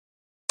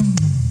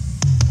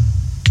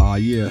Oh,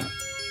 yeah.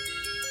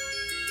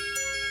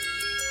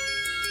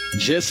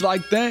 Just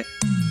like that,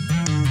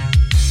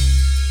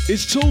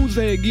 it's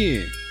Tuesday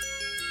again.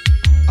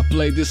 I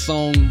played this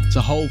song to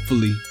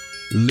hopefully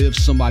lift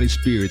somebody's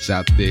spirits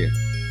out there.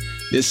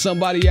 There's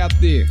somebody out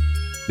there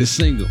that's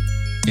single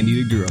and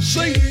need a girl.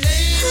 Sing it!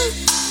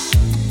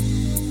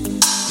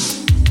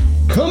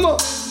 Come on!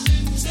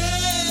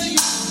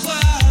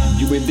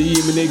 You been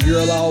DMing that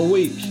girl all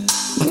week.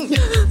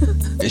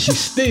 And she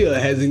still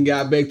hasn't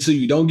got back to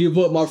you. Don't give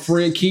up, my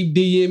friend. Keep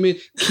DMing.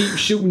 Keep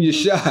shooting your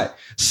shot.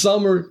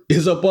 Summer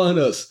is upon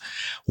us.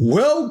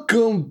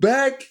 Welcome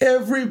back,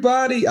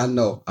 everybody. I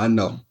know.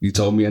 You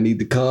told me I need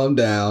to calm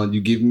down.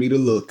 You giving me the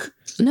look.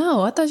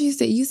 No, I thought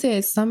you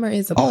said summer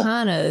is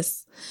upon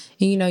us.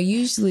 And,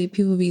 usually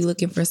people be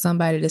looking for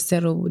somebody to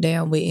settle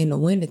down with in the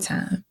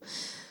wintertime.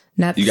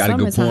 Not the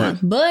summertime.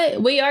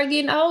 But we are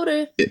getting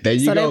older. There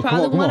you go. They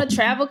probably want a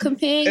travel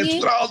companion.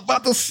 That's what I was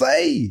about to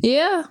say.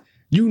 Yeah.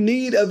 You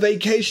need a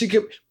vacation.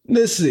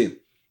 Listen,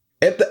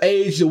 at the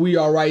age that we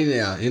are right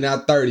now, in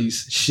our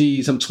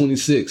 30s, I'm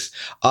 26.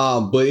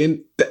 But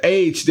in the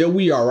age that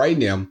we are right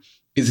now,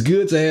 it's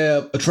good to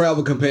have a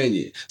travel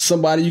companion,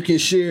 somebody you can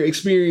share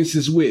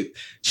experiences with.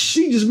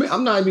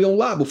 I'm not even gonna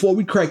lie, before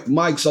we cracked the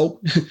mics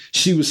open,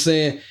 she was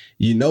saying,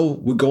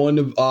 we're going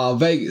to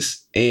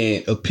Vegas,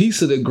 and a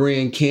piece of the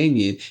Grand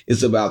Canyon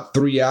is about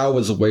 3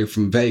 hours away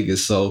from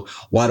Vegas. So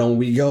why don't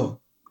we go?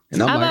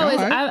 And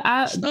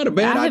it's not a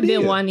bad idea. I have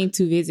been wanting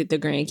to visit the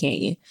Grand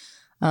Canyon,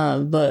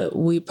 but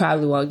we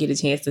probably won't get a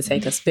chance to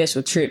take a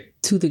special trip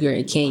to the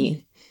Grand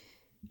Canyon.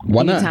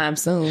 Why not? Anytime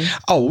soon.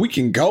 Oh, we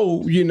can go,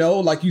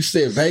 like you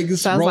said,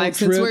 Vegas, Sounds road like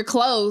trip. Since we're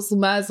close, we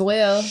might as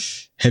well.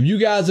 Have you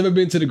guys ever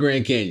been to the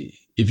Grand Canyon?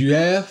 If you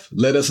have,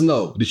 let us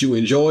know. Did you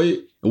enjoy it?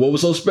 And what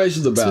was so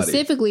special about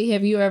Specifically,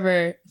 have you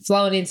ever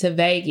flown into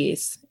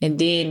Vegas and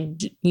then,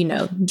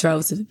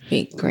 drove to the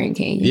big Grand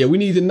Canyon? Yeah, we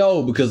need to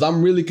know, because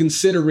I'm really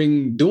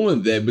considering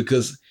doing that,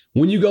 because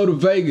when you go to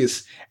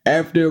Vegas,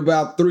 after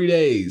about 3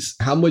 days,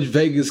 how much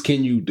Vegas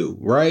can you do,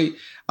 right?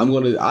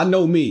 I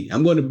know me.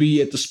 I'm going to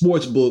be at the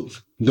sports book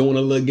doing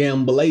a little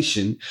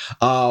gambulation,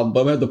 but I'm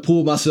going to have to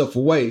pull myself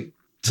away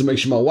to make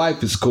sure my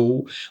wife is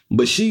cool.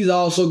 But she's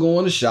also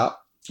going to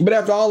shop. But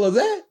after all of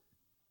that,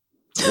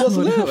 what's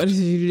left? What did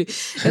you do?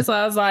 That's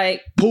why I was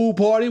like, pool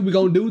party, we're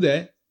going to do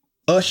that.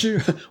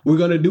 Usher, we're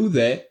going to do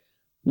that.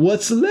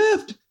 What's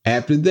left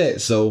after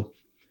that? So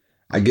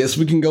I guess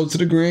we can go to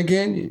the Grand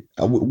Canyon.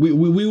 We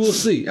will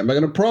see. I'm not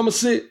going to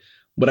promise it,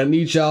 but I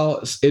need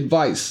y'all's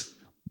advice.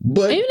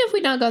 But even if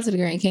we don't go to the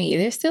Grand Canyon,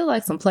 there's still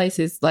like some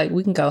places like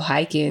we can go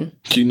hiking.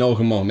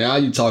 Come on. Now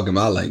you talking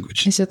my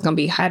language. It's just going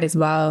to be hot as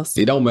balls.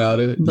 It don't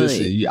matter.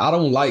 Listen, I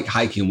don't like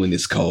hiking when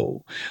it's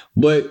cold.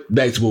 But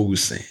back to what we were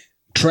saying.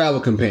 Travel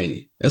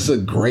companion. That's a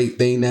great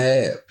thing to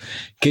have.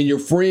 Can your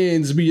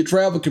friends be your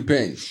travel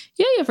companion?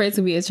 Yeah, your friends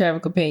can be a travel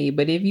companion.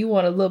 But if you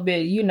want a little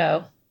bit,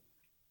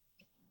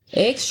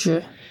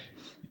 extra,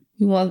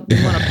 you want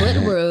a butt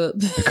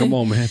rub. Come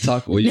on, man.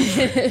 Talk with you.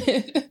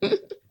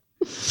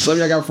 Some of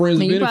y'all got friends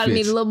with benefits. You probably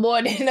need a little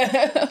more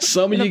than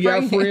some of you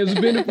got friends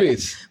with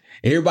benefits.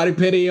 Everybody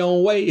pay their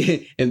own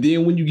way. And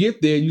then when you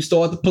get there, you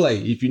start to play.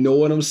 If you know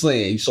what I'm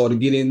saying. You start to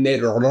get in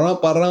there,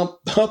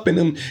 pumping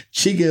them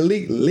chicken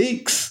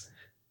leaks.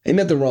 Ain't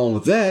nothing wrong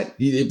with that.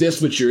 If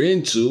that's what you're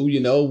into,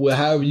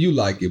 however you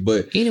like it.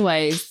 But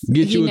anyways,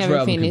 get you a travel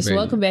companion.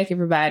 Welcome back,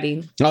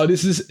 everybody. Oh,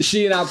 this is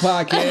She and I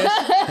Podcast.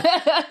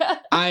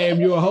 I am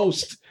your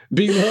host,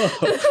 B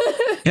Love.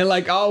 And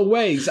like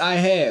always, I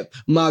have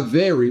my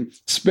very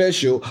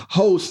special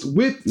host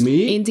with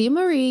me, India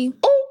Marie.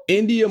 Oh,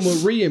 India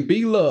Marie and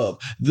B Love,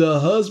 the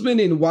husband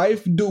and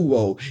wife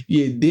duo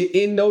you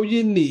didn't know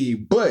you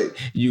need, but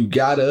you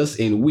got us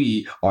and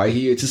we are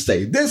here to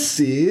stay. This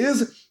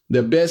is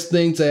the best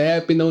thing to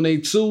happen on a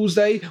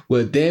Tuesday.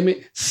 Well, damn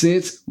it,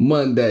 since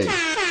Monday.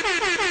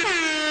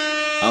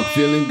 I'm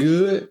feeling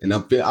good and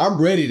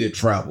I'm ready to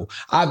travel.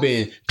 I've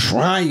been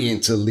trying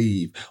to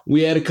leave.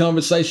 We had a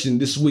conversation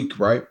this week,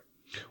 right?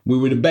 We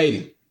were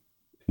debating.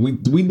 We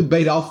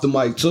debate off the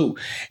mic too.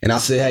 And I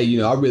said,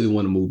 hey, I really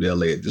want to move to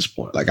LA at this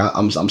point. Like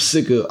I'm just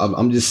sick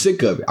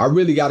of it. I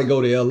really got to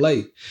go to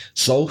LA.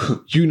 So,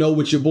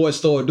 what your boy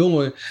started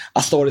doing?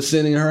 I started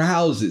sending her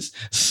houses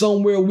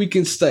somewhere we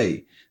can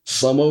stay.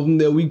 Some of them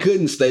that we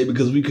couldn't stay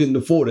because we couldn't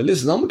afford it.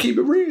 Listen, I'm going to keep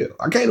it real.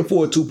 I can't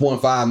afford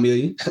 $2.5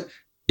 million.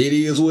 It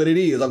is what it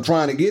is. I'm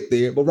trying to get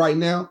there. But right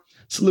now,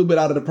 it's a little bit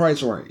out of the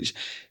price range.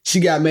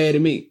 She got mad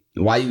at me.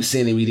 Why you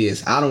sending me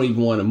this? I don't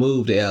even want to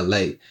move to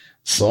LA.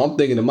 So I'm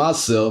thinking to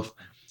myself,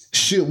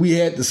 should we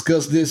had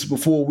discussed this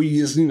before we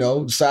just,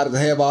 decided to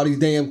have all these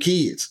damn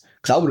kids?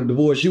 Because I would have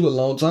divorced you a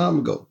long time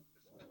ago.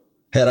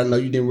 Had I know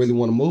you didn't really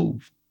want to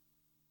move.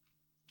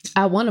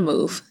 I want to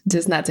move,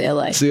 just not to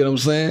LA. See what I'm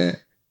saying?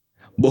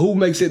 But who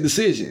makes that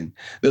decision?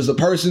 Does the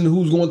person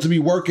who's going to be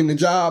working the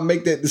job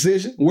make that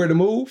decision where to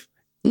move?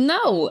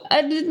 No,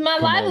 my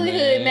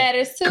livelihood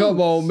matters too.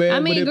 Come on, man. I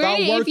mean,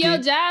 granted, if your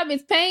job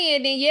is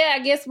paying, then yeah, I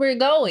guess we're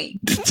going.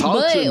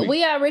 But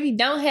we already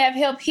don't have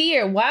help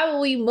here. Why would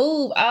we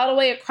move all the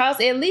way across?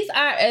 At least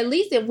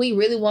if we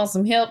really want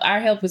some help, our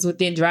help is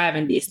within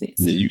driving distance.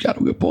 Yeah, you got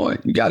a good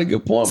point.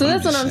 So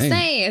that's what I'm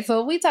saying.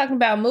 So if we're talking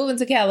about moving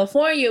to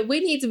California,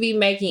 we need to be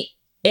making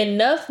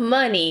enough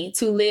money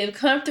to live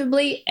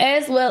comfortably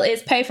as well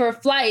as pay for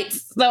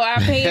flights so our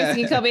parents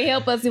can come and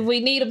help us if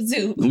we need them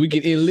to. We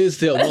can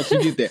enlist help once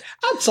we get there.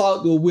 I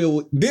talked with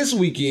Will this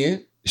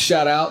weekend.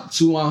 Shout out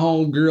to my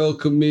homegirl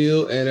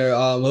Camille and her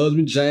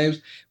husband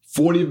James.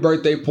 40th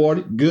birthday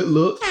party. Good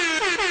look.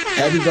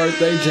 Happy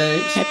birthday,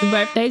 James. Happy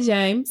birthday,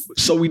 James.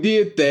 So we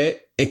did that,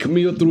 and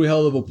Camille threw a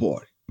hell of a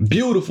party.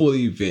 Beautiful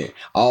event,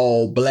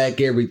 all black,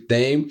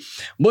 everything.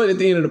 But at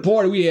the end of the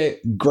party, we had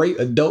great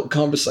adult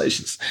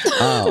conversations.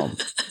 I'm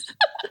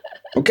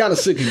kind of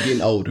sick of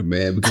getting older,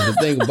 man, because the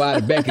thing about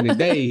it, back in the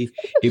day,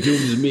 if it was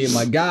just me and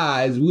my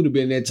guys, we would have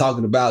been there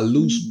talking about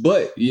loose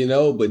butt,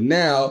 But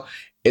now,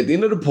 at the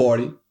end of the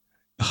party,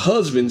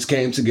 husbands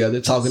came together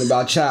talking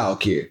about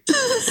childcare.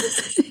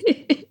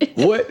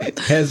 What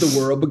has the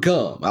world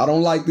become? I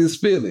don't like this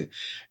feeling.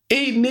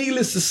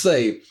 Needless to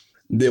say,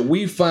 that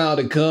we found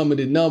a common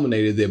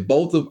denominator that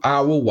both of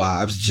our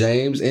wives,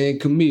 James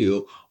and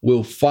Camille,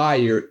 will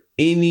fire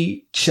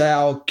any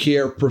child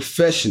care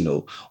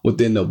professional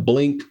within the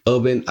blink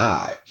of an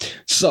eye.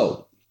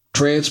 So,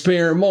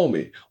 transparent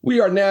moment. We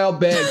are now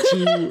back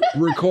to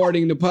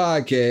recording the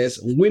podcast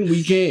when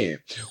we can.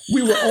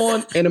 We were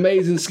on an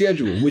amazing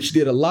schedule, which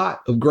did a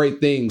lot of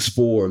great things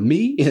for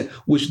me,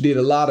 which did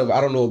a lot of,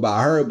 I don't know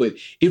about her, but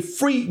it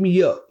freed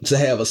me up to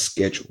have a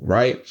schedule,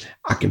 right?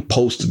 I can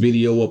post a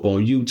video up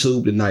on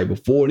YouTube the night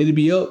before and it'll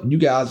be up. You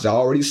guys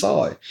already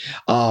saw it.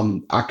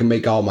 I can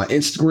make all my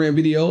Instagram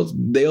videos.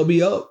 They'll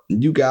be up.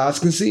 You guys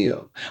can see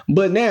them.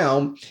 But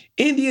now,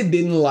 India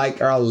didn't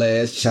like our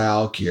last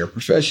child care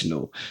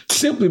professional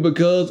simply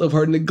because of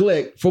her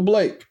neglect for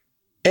Blake.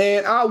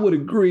 And I would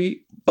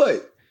agree,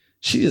 but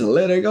she just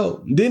let her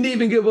go. Didn't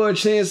even give her a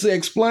chance to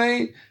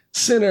explain.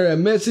 Sent her a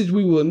message.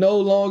 We will no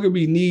longer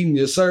be needing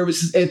your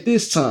services at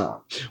this time.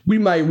 We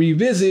might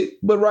revisit,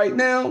 but right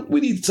now we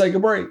need to take a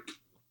break.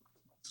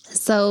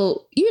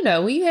 So,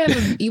 when you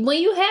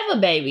have a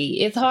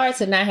baby, it's hard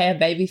to not have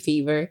baby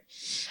fever.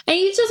 And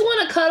you just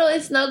want to cuddle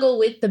and snuggle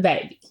with the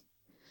baby.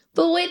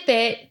 But with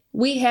that,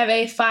 we have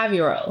a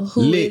 5-year-old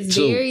who is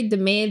very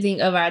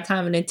demanding of our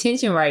time and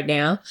attention right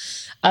now.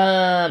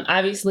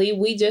 Obviously,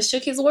 we just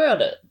shook his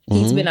world up. Mm-hmm.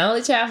 He's been an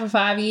only child for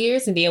 5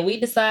 years, and then we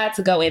decide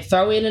to go and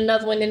throw in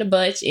another one in the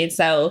bunch. And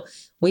so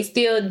we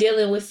still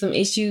dealing with some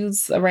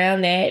issues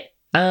around that.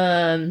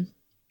 And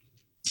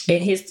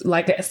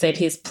like I said,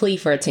 his plea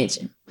for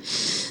attention.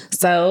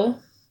 So,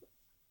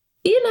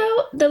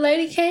 the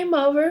lady came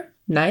over,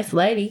 nice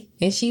lady,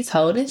 and she's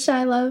holding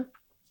Shiloh.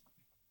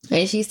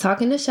 And she's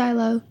talking to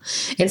Shiloh.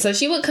 And so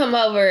she would come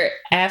over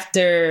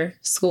after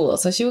school.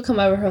 So she would come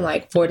over from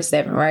like 4 to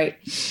 7, right?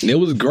 It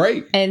was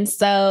great. And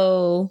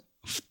so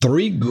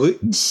 3 good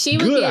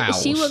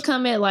hours. She would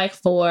come at like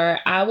 4.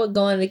 I would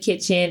go in the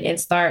kitchen and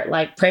start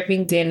like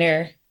prepping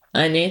dinner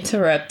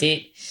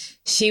uninterrupted.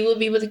 She would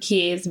be with the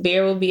kids.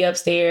 Bear would be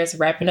upstairs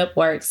wrapping up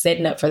work,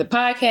 setting up for the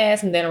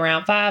podcast. And then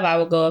around 5, I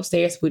would go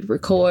upstairs. We'd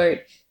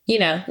record.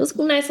 It was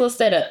a nice little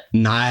setup.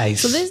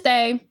 Nice. So this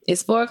day,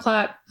 it's 4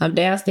 o'clock. I'm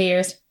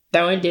downstairs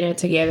throwing dinner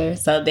together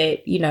so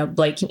that,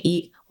 Blake can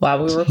eat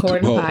while we're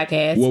recording the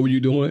podcast. What were you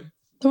doing?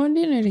 Throwing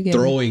dinner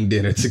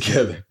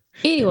together.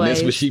 Anyway.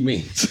 That's what she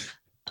means.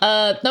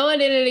 Throwing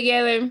dinner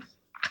together.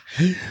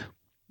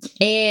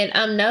 And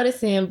I'm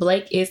noticing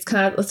Blake is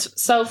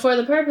so for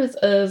the purpose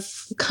of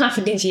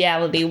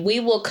confidentiality, we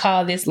will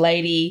call this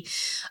lady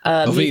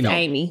Miss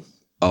Amy.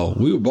 Oh,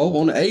 we were both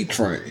on the A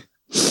train.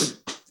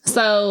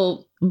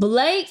 So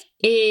Blake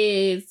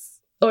is,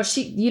 or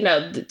she,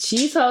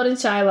 she's holding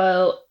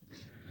Shiloh,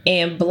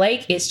 and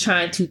Blake is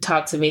trying to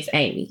talk to Miss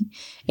Amy.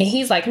 And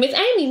he's like, Miss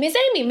Amy, Miss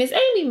Amy, Miss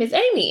Amy, Miss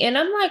Amy. And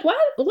I'm like, why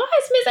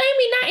is Miss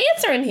Amy not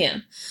answering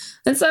him?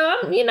 And so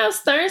I'm,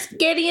 stirring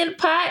spaghetti in the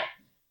pot.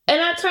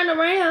 And I turn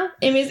around,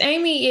 and Miss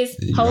Amy is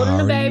holding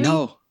the baby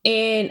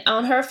and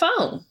on her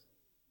phone.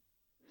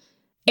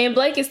 And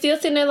Blake is still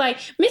sitting there like,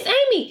 Miss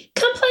Amy,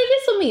 come play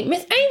this with me.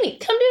 Miss Amy,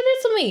 come do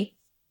this with me.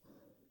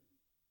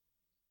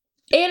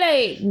 It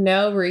ain't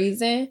no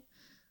reason.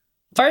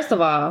 First of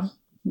all,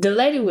 the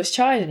lady was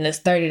charging us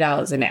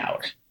 $30 an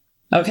hour.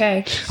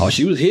 Okay? Oh,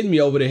 she was hitting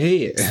me over the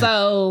head.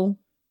 So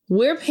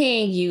we're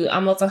paying you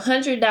almost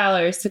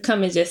 $100 to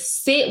come and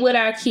just sit with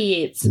our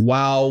kids.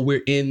 While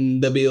we're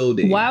in the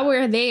building. While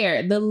we're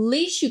there. The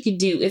least you could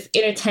do is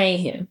entertain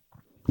him.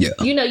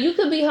 Yeah. You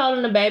could be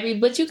holding a baby,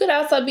 but you could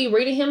also be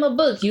reading him a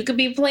book. You could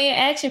be playing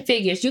action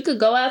figures. You could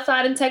go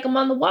outside and take him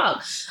on the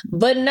walk.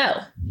 But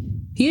no,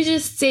 you're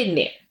just sitting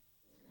there.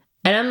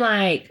 And I'm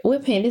like, we're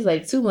paying this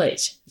lady too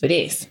much for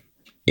this.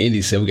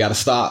 Indy said we got to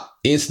stop.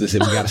 Instant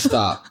said we got to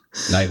stop.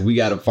 Like, we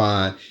got to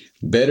find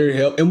better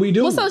help. And we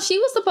do. Well, so she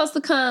was supposed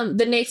to come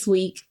the next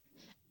week.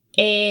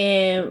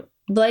 And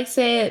Blake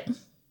said,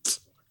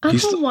 I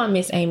don't want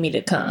Miss Amy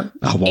to come.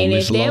 And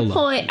at that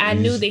point, I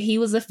knew that he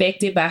was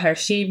affected by her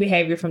shitty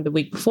behavior from the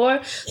week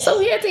before, so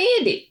he had to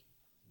end it.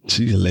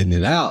 She's letting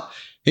it out.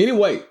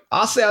 Anyway,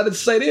 I did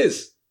say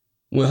this.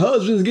 When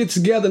husbands get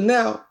together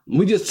now,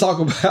 we just talk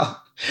about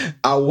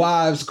our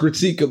wives'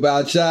 critique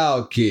about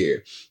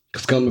childcare.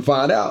 Because come to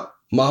find out,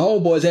 my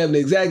homeboy's having the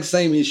exact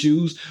same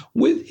issues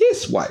with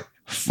his wife,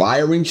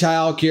 firing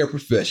childcare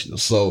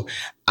professionals. So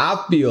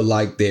I feel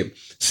like that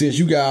since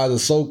you guys are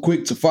so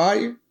quick to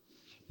fire,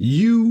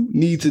 you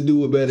need to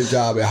do a better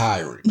job at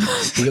hiring.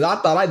 Because I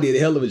thought I did a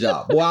hell of a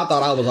job. Boy, I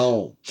thought I was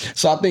home.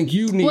 So I think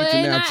you need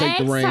to now take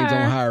the reins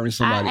on hiring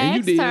somebody. And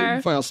you did.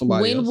 You found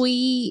somebody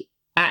else.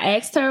 I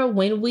asked her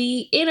when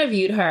we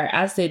interviewed her,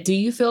 I said, do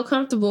you feel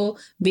comfortable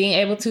being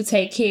able to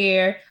take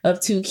care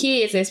of 2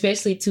 kids,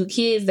 especially 2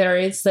 kids that are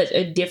in such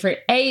a different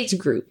age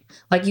group?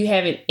 Like you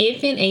have an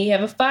infant and you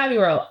have a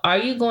 5-year-old. Are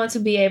you going to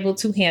be able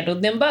to handle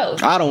them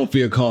both? I don't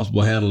feel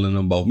comfortable handling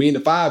them both. Me and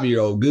the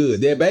 5-year-old,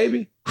 good. That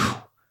baby,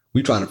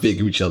 we trying to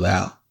figure each other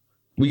out.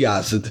 We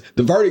got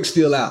the verdict's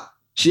still out.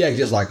 She acts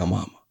just like her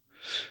mama.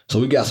 So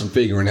we got some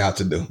figuring out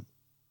to do.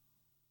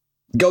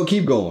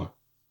 Keep going.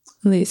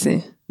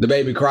 Listen. The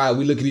baby cried.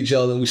 We look at each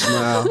other and we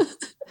smile.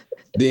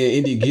 Then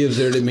Indy gives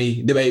her to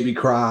me. The baby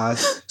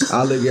cries.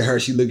 I look at her.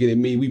 She looking at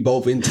me. We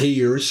both in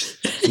tears.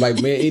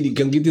 Like, man, Indy,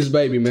 come get this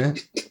baby, man.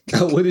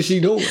 What is she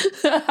doing?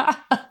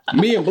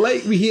 Me and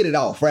Blake, we hit it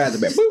off. Right at the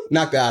back. Boop,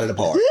 knocked it out of the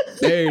park.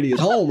 There it is.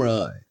 Home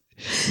run.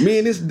 Me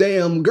and this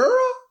damn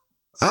girl,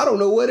 I don't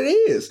know what it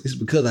is. It's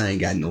because I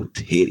ain't got no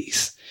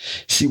titties.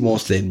 She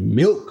wants that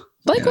milk.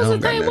 Blake was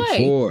the same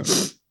way.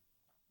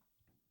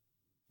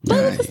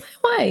 Blake was the same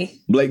way.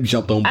 Blake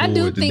jumped on board. I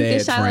do think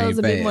that Shiloh was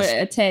a bit more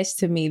attached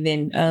to me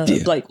than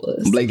Blake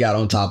was. Blake got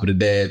on top of the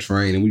dad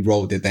train and we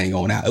rolled that thing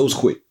on out. It was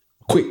quick.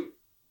 Look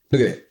at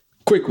that.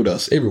 Quick with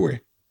us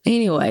everywhere.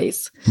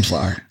 Anyways. I'm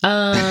sorry.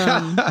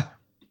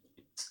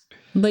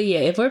 But yeah,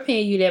 if we're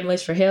paying you that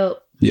much for help.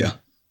 Yeah.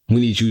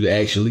 We need you to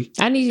actually.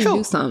 I need you to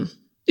do something.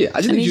 Yeah,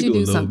 I just need you to do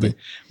a little bit.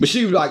 But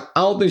she was like,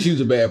 I don't think she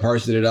was a bad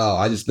person at all.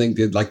 I just think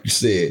that, like you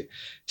said,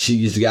 she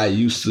just got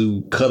used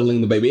to cuddling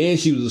the baby. And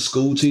she was a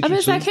school teacher.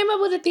 I came up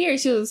with a theory.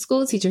 She was a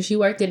school teacher. She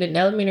worked in an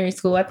elementary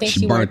school. I think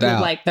she worked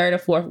with like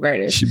 3rd or 4th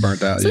graders. She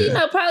burnt out.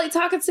 So, probably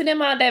talking to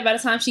them all day. By the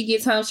time she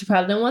gets home, she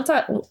probably didn't want to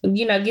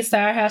talk, gets to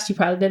our house. She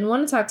probably didn't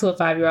want to talk to a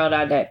 5-year-old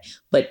all day.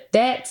 But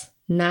that's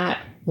not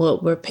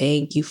what we're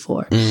paying you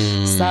for.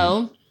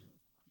 So,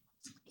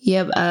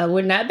 yeah,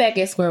 we're not back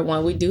at square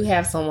one. We do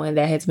have someone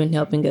that has been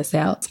helping us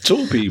out.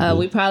 2 people.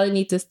 We probably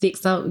need to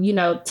stick tuck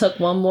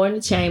one more in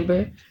the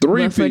chamber.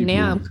 3 but for people.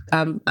 now,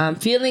 I'm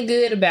feeling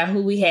good about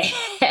who we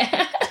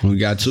have. We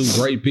got 2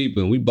 great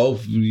people, and we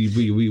both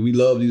we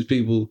love these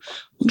people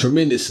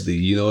tremendously.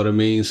 You know what I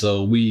mean?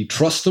 So we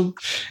trust them,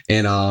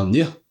 and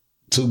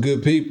 2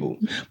 good people.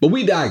 But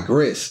we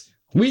digress.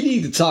 We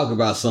need to talk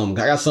about something.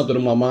 I got something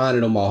on my mind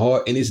and on my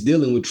heart, and it's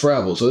dealing with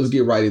travel. So let's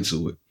get right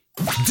into it.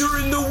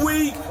 During the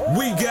week,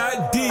 we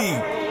got deep.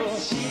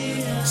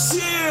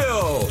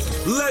 Chill.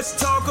 Let's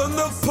talk on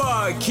the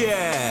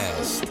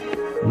podcast.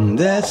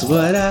 That's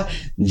what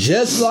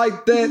just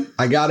like that.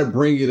 I got to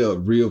bring it up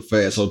real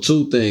fast. So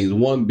 2 things.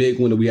 One big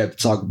one that we have to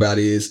talk about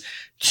is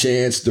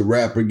Chance the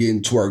Rapper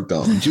getting twerked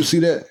on. Did you see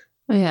that?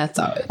 Yeah, I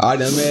saw it. All right,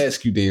 let me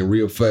ask you then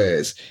real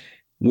fast.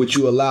 Would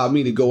you allow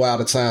me to go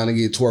out of town and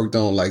get twerked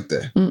on like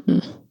that?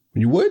 Mm-mm.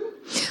 You would?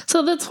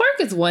 So the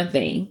twerk is one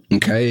thing.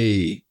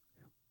 Okay.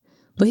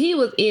 But he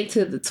was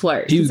into the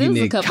twerk. He was getting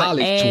a couple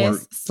college ass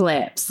twerk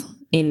slaps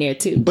in there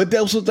too. But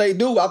that's what they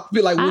do. I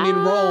feel like when in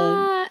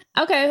Rome.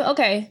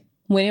 Okay.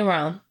 When in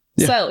Rome.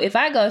 Yeah. So if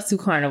I go to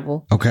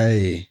Carnival.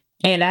 Okay.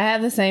 And I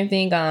have the same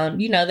thing on,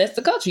 that's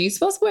the culture. You're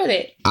supposed to wear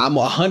that. I'm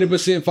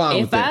 100%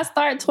 fine with that. If I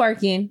start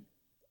twerking,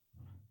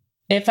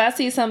 if I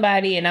see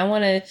somebody and I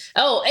want to,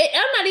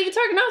 I'm not even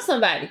twerking on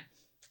somebody.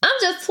 I'm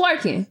just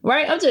twerking,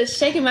 right? I'm just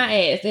shaking my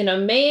ass. And a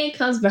man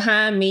comes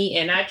behind me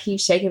and I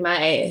keep shaking my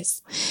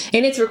ass.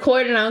 And it's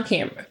recorded on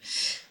camera.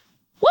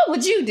 What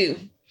would you do?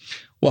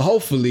 Well,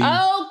 hopefully.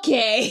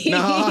 Okay. No,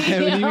 I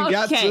haven't even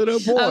got to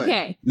the point.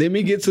 Okay. Let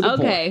me get to the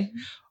point.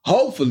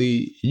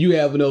 Hopefully, you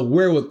have enough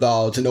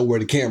wherewithal to know where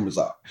the cameras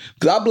are.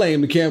 Because I blame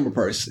the camera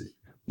person.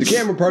 The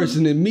camera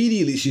person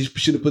immediately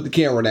should have put the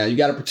camera down. You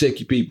got to protect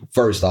your people,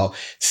 first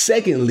off.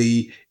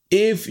 Secondly,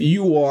 if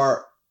you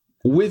are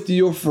with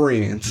your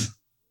friends,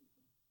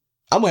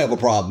 I'm going to have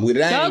a problem with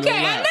it. I know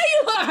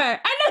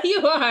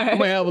you are. I'm going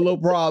to have a little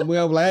problem.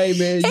 I'm like, hey,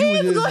 man. It's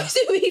going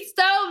to be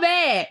so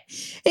bad.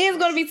 It's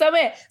going to be so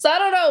bad. So I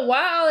don't know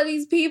why all of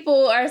these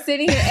people are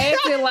sitting here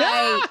acting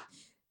like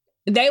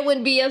they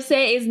wouldn't be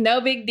upset. It's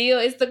no big deal.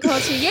 It's the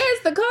culture. Yeah,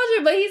 it's the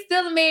culture, but he's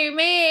still a married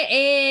man.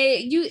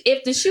 And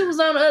if the shoe was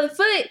on the other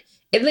foot,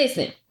 and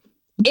listen,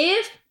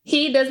 if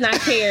he does not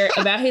care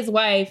about his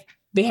wife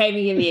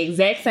behaving in the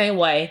exact same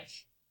way,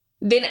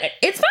 then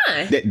it's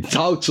fine.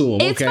 Talk to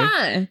him. It's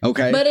fine.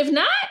 Okay. But if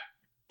not,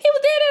 he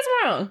was dead as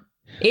wrong.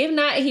 If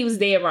not, he was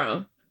dead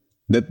wrong.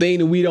 The thing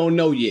that we don't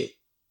know yet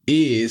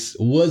is,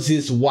 was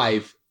his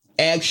wife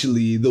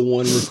actually the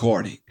one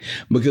recording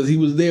because he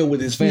was there with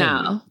his family.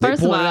 No,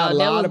 first of all, a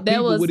lot of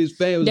people with his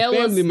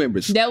family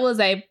members. That was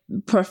a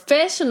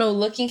professional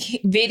looking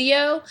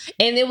video,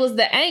 and it was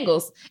the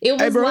angles. It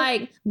was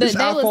like this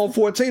iPhone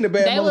 14, a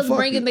bad motherfucker. They was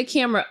bringing the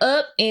camera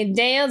up and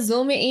down,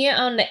 zooming in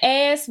on the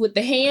ass with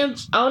the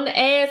hand on the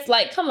ass.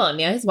 Like, come on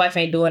now, his wife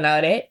ain't doing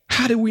all that.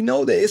 How did we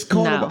know that? It's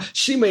carnival. No.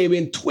 She may have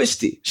been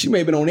twisted. She may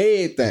have been on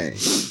everything.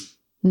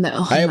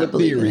 No, I have a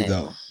theory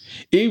though.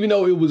 Even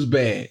though it was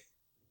bad,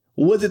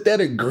 was it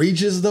that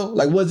egregious though?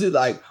 Like, was it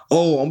like,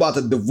 oh, I'm about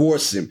to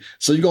divorce him,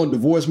 so you're gonna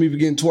divorce me for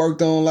getting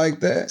twerked on like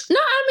that? No,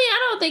 I mean,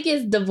 I don't think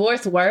it's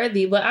divorce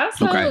worthy, but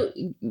also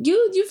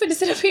you finna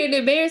sit up here and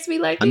embarrass me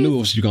like this? I knew it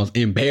was you gonna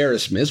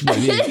embarrassment. That's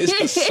what it is.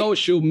 It's the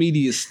social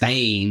media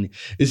stain.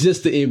 It's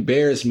just the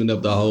embarrassment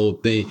of the whole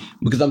thing.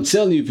 Because I'm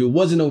telling you, if it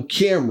wasn't on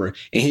camera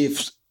and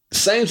his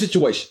same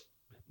situation,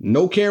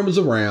 no cameras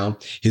around,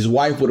 his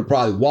wife would have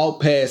probably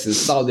walked past and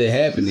saw that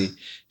happening.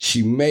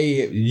 She may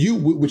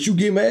have, would you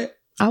get mad?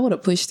 I would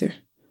have pushed her.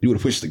 You would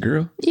have pushed the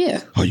girl?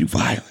 Yeah. Oh, you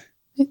violent?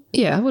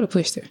 Yeah, I would have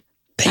pushed her.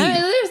 Damn. I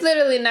mean, there's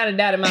literally not a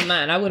doubt in my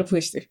mind. I would have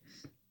pushed her.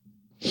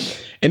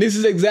 And this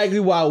is exactly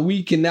why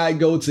we cannot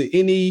go to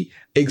any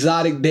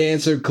exotic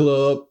dancer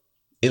club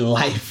in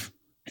life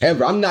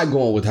ever. I'm not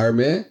going with her,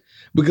 man,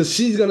 because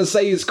she's going to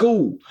say it's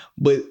cool.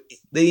 But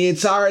the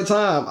entire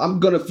time, I'm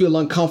going to feel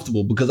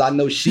uncomfortable because I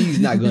know she's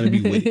not going to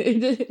be with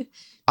it.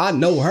 I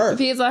know her.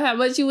 Depends on how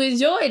much you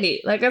enjoyed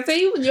it. Like I said,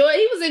 he was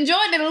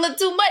enjoying it a little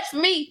too much for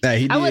me.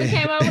 I would have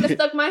came out, I would have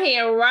stuck my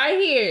hand right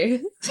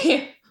here.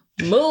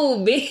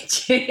 Move, bitch.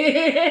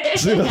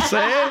 See what I'm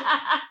saying?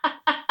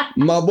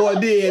 My boy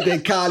did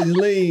that college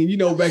lean. You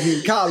know, back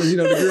in college, the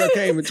girl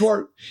came and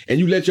twerked and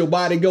you let your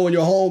body go and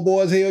your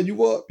homeboys held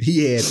you up.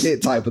 He had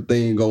that type of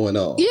thing going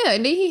on. Yeah,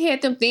 and then he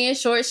had them thin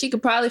shorts. She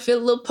could probably feel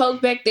a little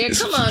poke back there.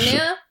 Come on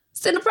now.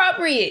 It's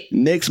inappropriate.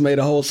 Next made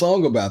a whole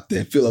song about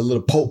that. Feel a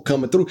little poke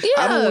coming through.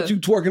 Yeah. I don't want you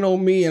twerking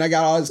on me and I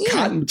got all this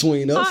cotton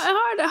between us.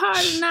 Hard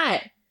or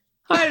not.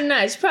 Hard or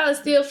not. She probably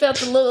still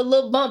felt a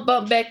little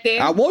bump back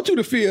there. I want you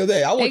to feel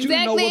that. I want you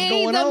to know what's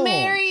going on. He's a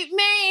married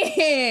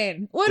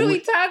man. What are we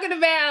talking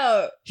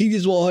about? He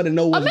just want her to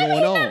know what's going on.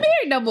 Maybe he's not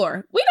married no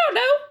more. We don't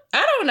know.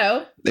 I don't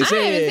know. I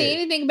haven't seen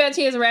anything about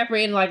Chance the Rapper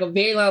in like a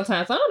very long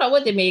time, so I don't know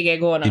what they may got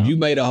going on. If you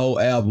made a whole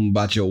album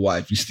about your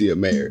wife, you still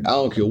married. I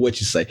don't care what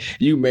you say.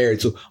 You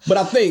married too. But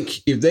I think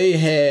if they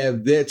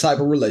have that type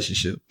of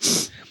relationship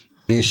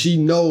and she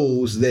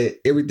knows that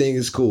everything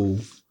is cool,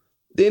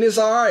 then it's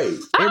all right.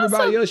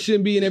 Everybody else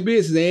shouldn't be in their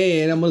business.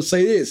 And I'm going to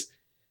say this.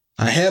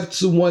 I have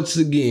to once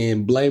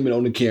again blame it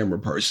on the camera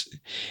person.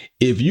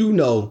 If you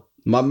know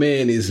my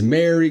man is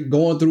married,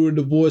 going through a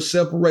divorce,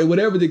 separate,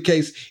 whatever the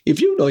case, if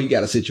you know he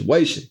got a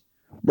situation,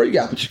 bro, you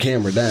got to put your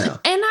camera down.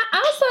 And I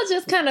also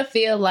just kind of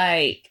feel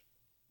like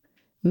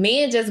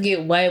men just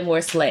get way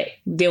more slack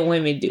than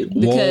women do.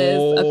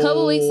 Because a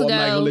couple weeks ago, I'm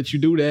not going to let you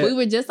do that. We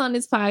were just on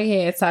this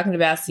podcast talking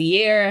about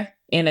Sierra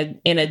in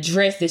a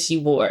dress that she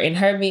wore and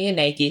her being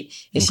naked.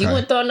 And she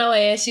wouldn't throw no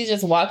ass. She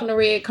just walking the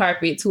red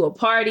carpet to a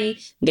party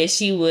that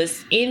she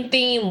was in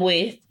theme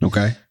with.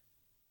 Okay.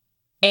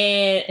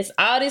 And it's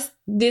all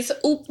this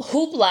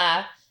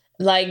hoopla.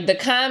 Like the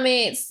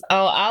comments on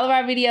all of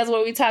our videos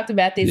where we talked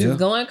about this is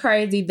going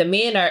crazy. The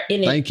men are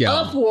in an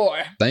uproar.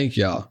 Thank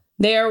y'all.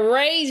 They're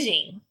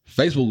raging.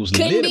 Facebook was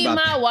lit about Couldn't be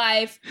my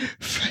wife.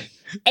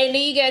 And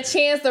then you got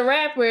Chance the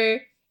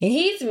Rapper. And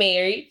he's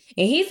married,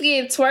 and he's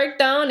getting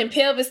twerked on and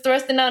pelvis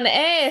thrusting on the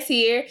ass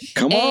here.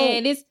 Come on.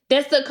 And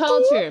that's the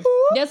culture.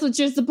 That's what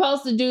you're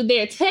supposed to do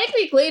there.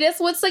 Technically, that's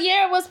what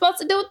Sierra was supposed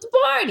to do at the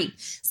party.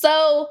 So,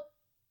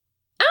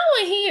 I don't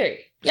want to hear it.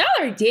 Y'all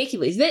are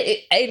ridiculous.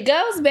 It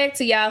goes back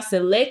to y'all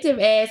selective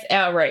ass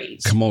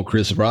outrage. Come on,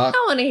 Chris Rock. I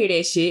don't want to hear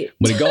that shit.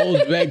 But it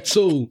goes back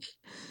to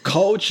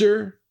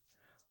culture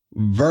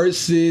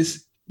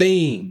versus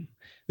theme.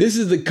 This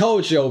is the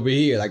culture over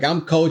here. Like, I'm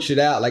cultured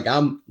out. Like,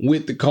 I'm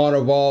with the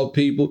carnival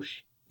people.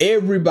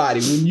 Everybody,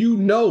 when you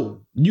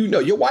know.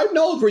 Your wife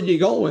knows where you're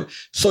going.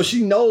 So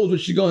she knows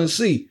what you're going to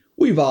see.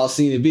 We've all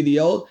seen the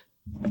video.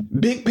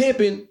 Big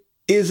Pimpin'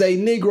 is a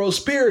Negro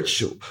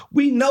spiritual.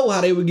 We know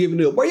how they were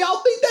giving it up. Where y'all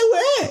think they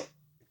were at?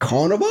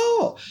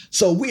 Carnival.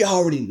 So we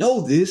already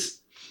know this.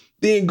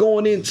 Then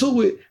going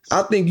into it,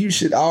 I think you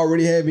should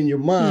already have in your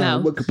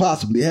mind what could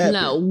possibly happen.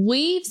 No,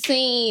 we've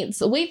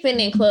been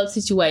in club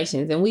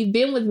situations and we've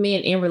been with men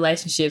in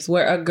relationships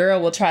where a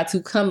girl will try to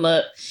come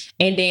up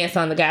and dance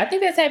on the guy. I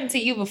think that's happened to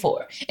you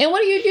before. And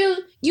what do?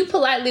 You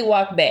politely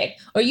walk back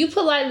or you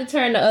politely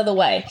turn the other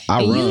way. I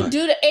run. You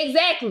do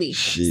exactly.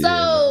 Shit.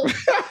 So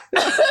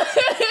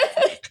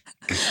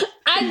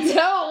I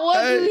don't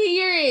want to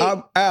hear it.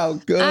 I'm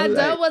out, girl. I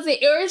don't want to.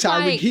 Or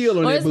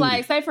it's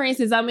like, say for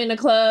instance, I'm in the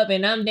club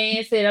and I'm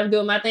dancing, I'm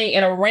doing my thing,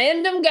 and a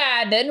random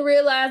guy doesn't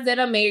realize that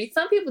I'm married.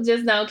 Some people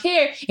just don't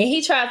care, and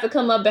he tries to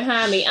come up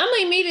behind me. I'm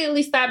gonna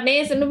immediately stop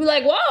dancing and be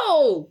like,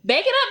 "Whoa,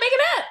 back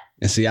it up!"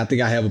 And see, I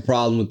think I have a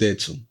problem with that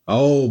too.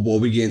 Oh boy,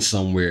 we getting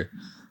somewhere.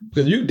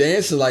 Because you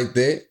dancing like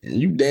that,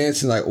 and you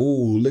dancing like,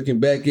 ooh,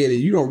 looking back at it,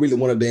 you don't really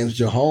want to dance with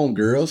your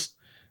homegirls.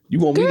 You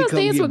want me to come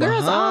get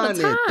behind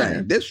that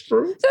thing. That's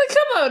true. So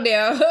come on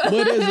now.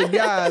 But as a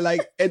guy,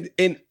 like,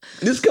 and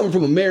this coming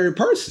from a married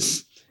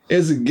person,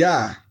 as a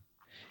guy,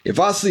 if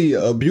I see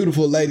a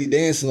beautiful lady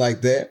dancing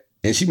like that,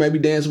 and she may be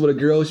dancing with a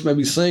girl, she may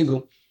be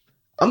single,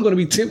 I'm going to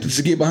be tempted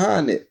to get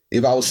behind it.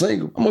 If I was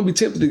single, I'm going to be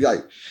tempted to like,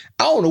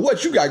 I don't know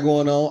what you got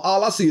going on.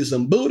 All I see is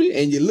some booty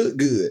and you look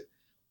good.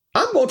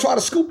 I'm going to try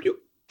to scoop you,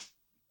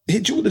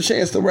 hit you with a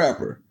Chance the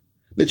Rapper.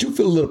 That you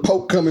feel a little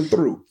poke coming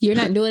through. You're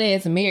not doing it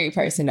as a married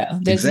person, though.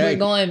 We're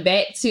going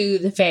back to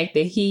the fact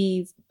that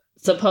he's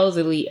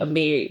supposedly a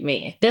married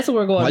man. That's what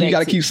we're going back to. Why you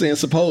got to keep saying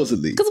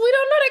supposedly? Because we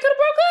don't know. They could have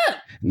broke up.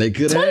 They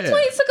could have.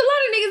 2020 took a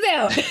lot of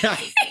niggas out.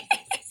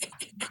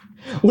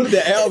 When did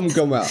the album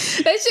come out?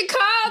 They should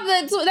call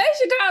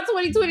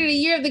 2020 the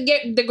year of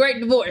the Great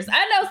Divorce.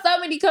 I know so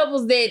many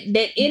couples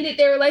that ended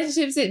their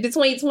relationships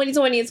between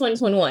 2020 and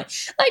 2021. Like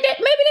that, maybe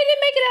they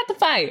didn't make it out the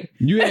fire.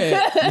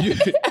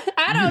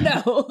 I don't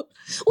know.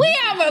 We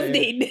almost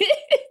did.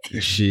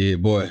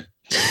 Shit, boy.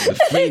 The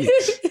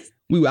Phoenix.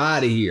 We were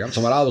out of here. I'm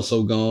talking about I was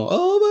so gone.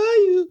 Oh,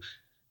 by you.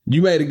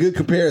 You made a good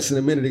comparison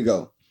a minute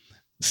ago.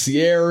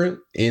 Ciara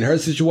in her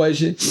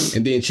situation,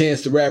 and then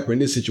Chance the Rapper in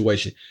this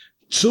situation.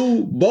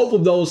 Both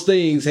of those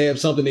things have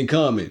something in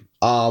common.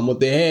 What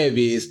they have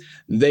is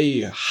they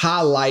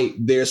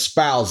highlight their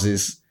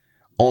spouses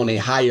on a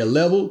higher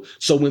level.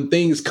 So when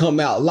things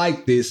come out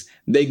like this,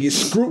 they get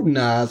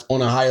scrutinized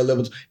on a higher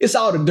level. It's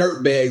all the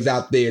dirtbags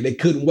out there. They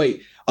couldn't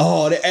wait.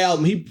 Oh, the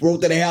album, he wrote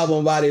that album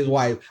about his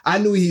wife. I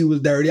knew he was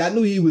dirty. I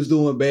knew he was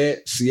doing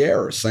bad.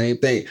 Ciara, same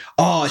thing.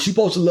 Oh, she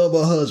supposed to love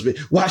her husband.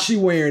 Why she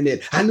wearing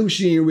that? I knew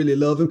she didn't really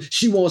love him.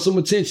 She wants some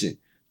attention.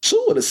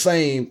 Two of the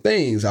same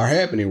things are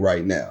happening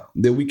right now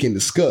that we can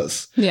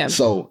discuss. Yeah.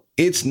 So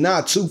it's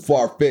not too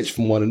far-fetched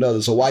from one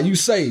another. So while you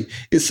say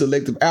it's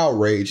selective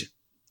outrage,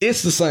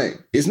 it's the same.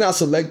 It's not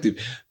selective.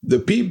 The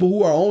people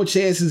who are on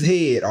Chance's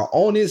head are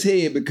on his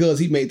head because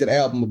he made that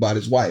album about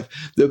his wife.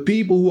 The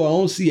people who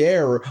are on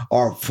Ciara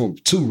are for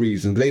two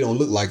reasons. They don't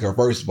look like her,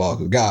 first of all,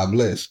 because God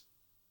bless.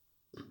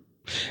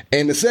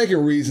 And the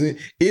second reason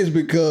is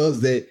because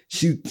that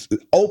she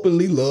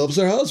openly loves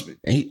her husband.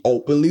 And he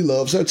openly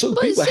loves her too.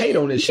 People hate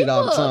on this shit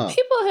all the time.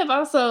 People have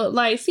also,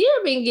 like,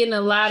 Ciara been getting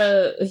a lot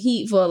of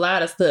heat for a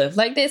lot of stuff.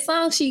 Like that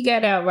song she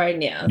got out right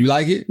now. You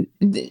like it?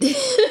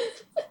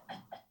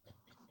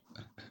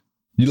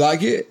 You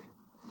like it?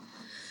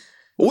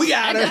 We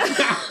got it.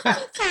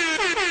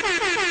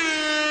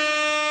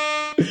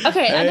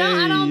 Okay, hey,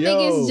 I don't think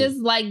it's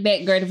just like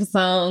that great of a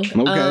song.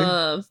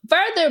 Okay.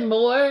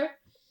 Furthermore,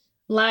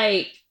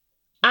 like,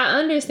 I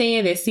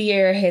understand that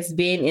Ciara has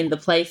been in the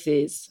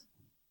places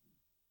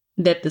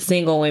that the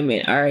single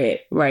women are at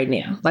right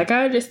now. Like,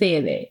 I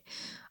understand that.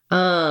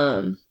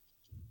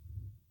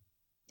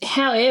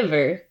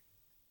 However,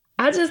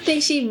 I just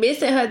think she's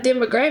missing her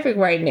demographic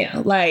right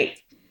now. Like,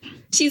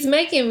 she's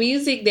making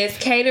music that's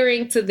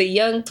catering to the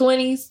young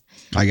 20s.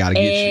 I gotta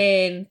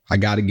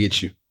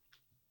get you.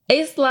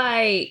 It's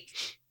like,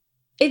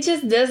 it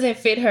just doesn't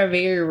fit her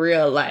very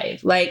real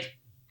life. Like,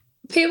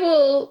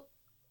 people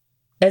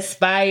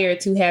aspire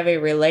to have a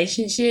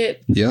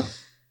relationship. Yeah.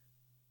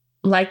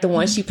 Like the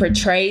one she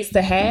portrays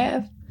to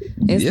have.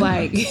 It's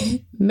like,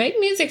 make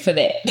music for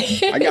that.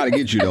 I gotta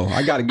get you though.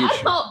 I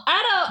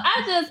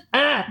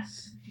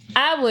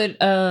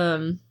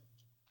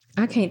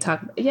can't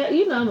talk. Yeah,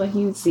 you know I'm a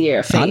huge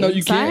Ciara fan. I know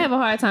you can. So I have a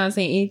hard time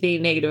saying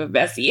anything negative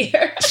about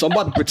Ciara. So I'm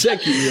about to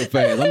protect you real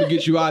fast. Let me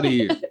get you out of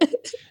here.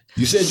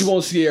 You said you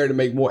want Ciara to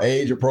make more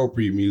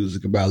age-appropriate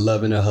music about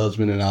loving her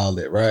husband and all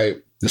that, right?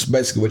 That's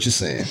basically what you're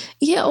saying.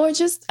 Yeah, or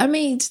just, I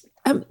mean,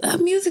 her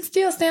music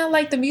still sounds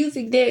like the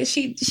music that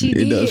she did.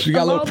 It does. She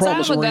got a little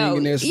promise ring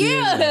in there still.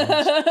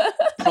 Yeah.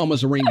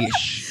 Promise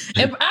ring-ish.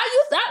 And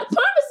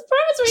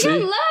Promise ring. I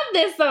love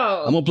that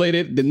song. I'm going to play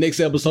that the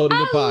next episode of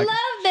the podcast. I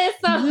love that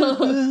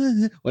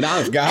song. Well,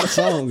 I got a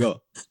song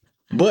go.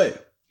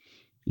 But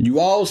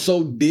you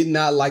also did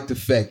not like the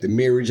fact that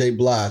Mary J.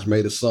 Blige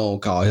made a song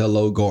called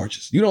Hello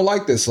Gorgeous. You don't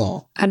like that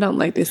song. I don't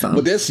like this song.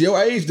 But that's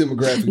your age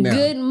demographic now.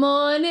 Good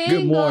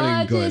morning,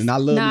 gorgeous. And I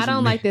love I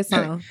don't like this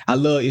song. I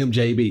love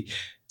MJB.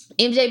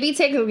 MJB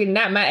technically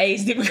not my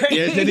age demographic.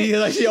 Yes, it is.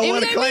 Like she don't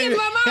want to claim it.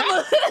 My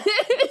mama.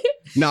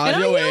 No, it's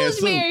your ass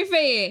too. Mary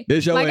fan.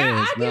 It's your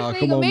ass. I can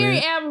sing a Mary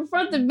album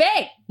front to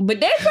back, but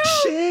that song.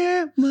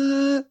 Share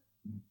my.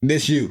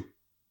 That's you.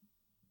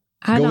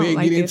 I Go don't ahead and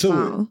like get into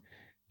song. it.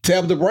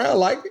 Tabitha Brown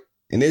like it,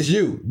 and that's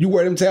you. You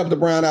wear them Tabitha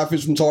Brown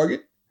outfits from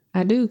Target.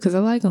 I do, because I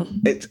like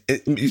them.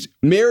 It's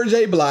Mary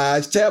J.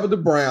 Blige, Tabitha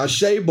Brown,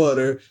 Shea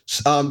Butter,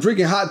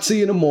 drinking hot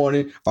tea in the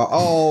morning are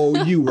all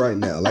you right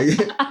now. Like,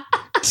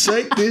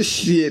 take this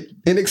shit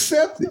and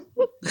accept it.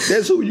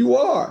 That's who you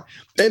are,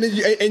 and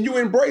you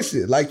embrace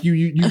it. Like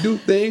you do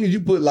things. You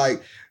put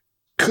like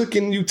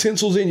cooking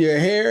utensils in your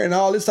hair and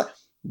all this stuff.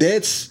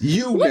 That's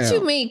you. What now.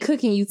 You mean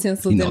cooking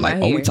utensils in my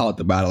hair? Oh, we talked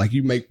about it. Like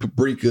you make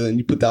paprika and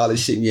you put all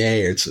this shit in your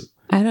hair too.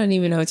 I don't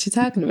even know what you're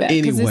talking about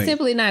because it's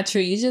simply not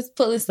true. You're just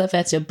pulling stuff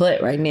out your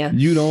butt right now.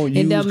 You don't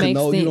use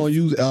canola. You don't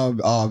use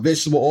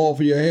vegetable oil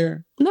for your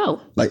hair.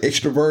 No, like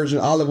extra virgin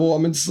olive oil. I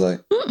meant to say.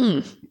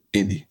 Mm-mm.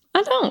 Indy,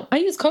 I don't. I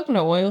use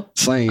coconut oil.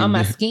 Same. On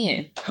my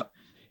skin.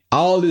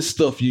 All this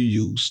stuff you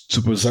use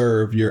to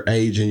preserve your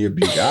age and your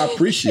beauty. I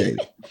appreciate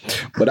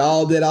it. But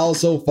all that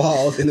also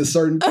falls in a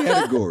certain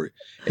category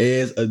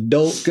as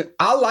adult.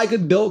 I like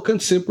adult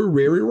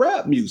contemporary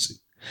rap music.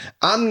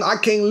 I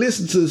can't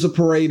listen to this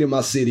parade in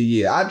my city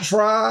yet. I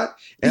tried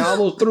and I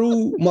almost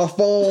threw my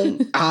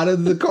phone out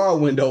of the car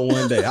window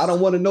one day. I don't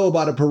want to know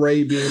about a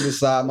parade being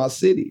inside my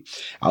city.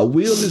 I will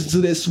listen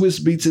to that Swiss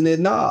Beats and that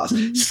Nas.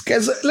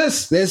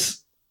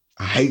 Let's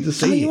I hate to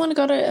say it. You want to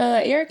go to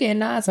Erykah and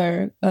Nas,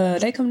 or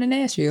they come to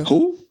Nashville?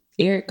 Who?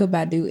 Erykah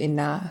Badu and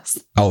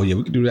Nas. Oh yeah,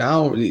 we can do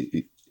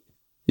that.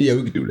 Yeah,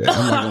 we can do that.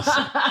 I'm not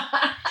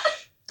gonna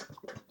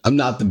I'm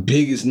not the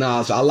biggest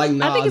Nas. I like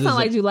Nas. I think it sounds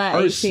like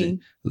July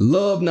 18.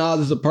 Love Nas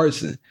as a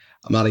person.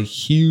 I'm not a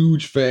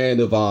huge fan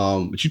of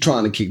but you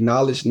trying to kick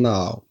knowledge?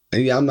 No.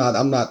 And yeah, I'm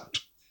not.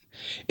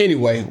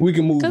 Anyway, we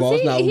can move on.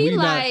 It's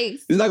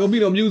not gonna be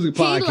no music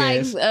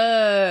podcast. He likes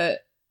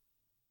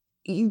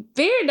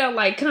Bear don't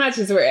like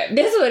conscious rap.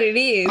 That's what it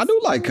is. I do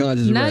like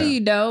conscious rap. No, you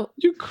don't.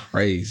 You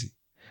crazy.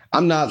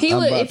 I'm not.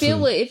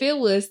 If it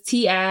was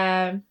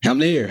T.I. I'm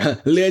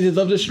there. Legends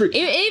of the Street.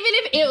 Even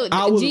if it,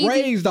 I was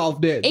raised off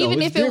that. Even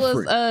if it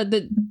was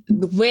the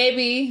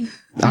Webby,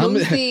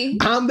 Boosie.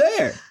 I'm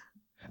there.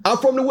 I'm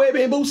from the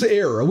Webby and Boosie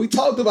era. We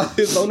talked about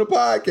this on the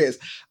podcast.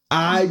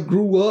 I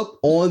grew up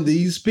on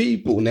these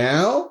people.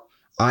 Now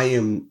I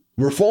am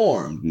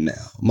reformed now.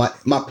 My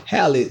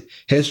palate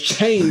has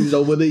changed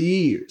over the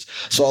years.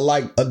 So I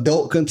like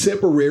adult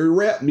contemporary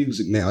rap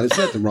music now. There's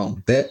nothing wrong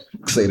with that.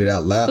 Say that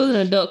out loud. Who's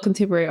an adult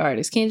contemporary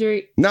artist?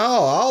 Kendrick? No,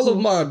 all of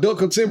my adult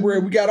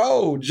contemporary, we got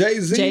old.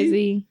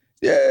 Jay-Z.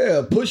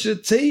 Yeah,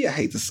 Pusha T. I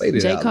hate to say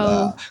that out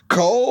loud.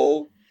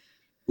 Cole.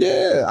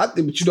 Yeah, I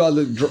think, but you know, I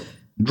look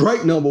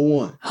Drake number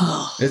one.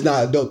 It's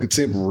not adult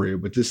contemporary,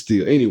 but it's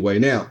still. Anyway,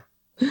 now,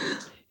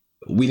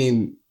 we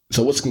didn't.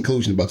 So what's the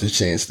conclusion about this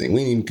Chance thing? We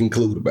didn't even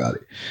conclude about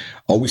it.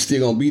 Are we still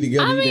going to be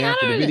together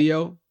after the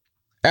video?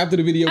 After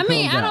the video comes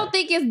out? I don't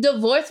think it's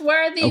divorce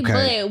worthy, but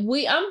I'm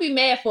going to be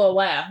mad for a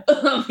while.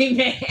 I'll be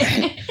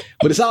mad.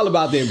 But it's all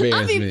about the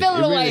embarrassment. I'll be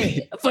feeling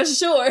away for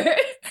sure.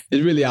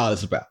 It's really all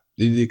it's about.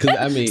 So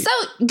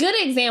good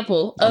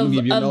example of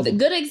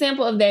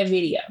that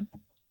video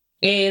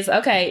is,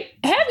 okay,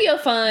 have your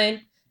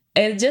fun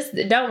and just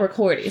don't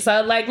record it.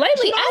 So like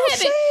lately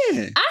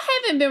I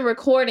haven't been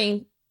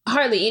recording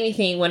hardly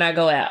anything when I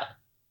go out,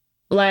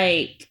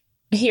 like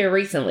here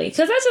recently,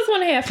 because I just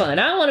want to have fun.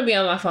 I don't want to be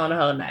on my phone the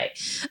whole night.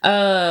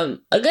 A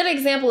good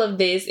example of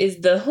this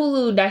is the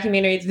Hulu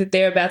documentary that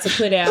they're about to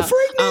put out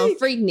on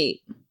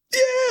Freaknik.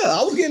 Yeah,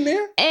 I was getting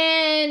there.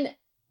 And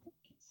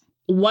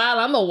while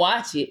I'm gonna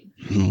watch it,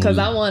 because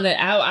I want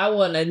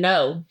to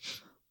know,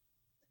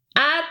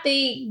 I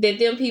think that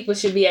them people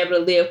should be able to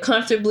live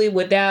comfortably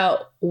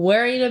without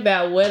worrying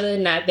about whether or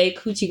not they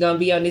coochie gonna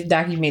be on this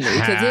documentary,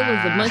 because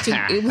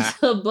it was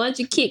a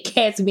bunch of Kit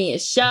Kats being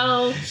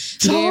shown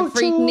during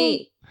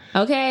Freaknik.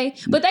 Okay,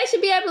 but they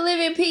should be able to live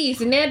in peace.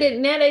 And now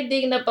they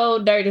digging up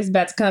old dirt that's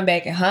about to come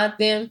back and haunt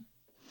them.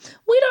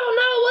 We don't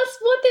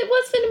know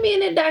what's finna be in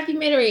that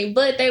documentary,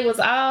 but they was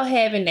all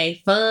having their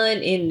fun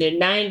in the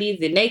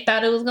 90s, and they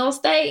thought it was gonna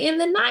stay in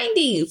the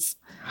 90s.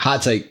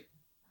 Hot take.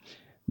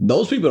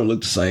 Those people don't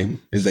look the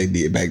same as they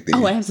did back then.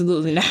 Oh,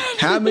 absolutely not.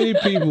 How many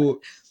people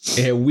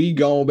have we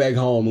gone back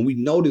home and we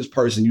know this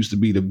person used to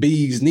be the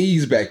bee's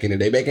knees back in the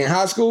day, back in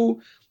high school?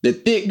 The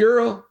thick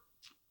girl.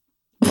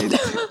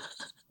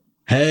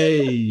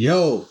 Hey,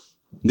 yo,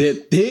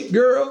 that thick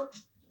girl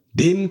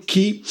didn't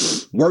keep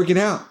working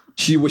out.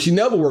 She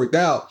never worked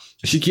out.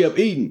 She kept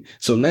eating.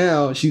 So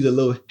now she's a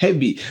little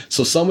heavy.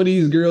 So some of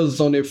these girls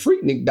is on their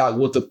Freaknik doc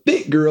with the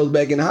thick girls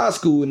back in high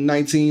school in the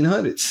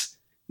 1900s.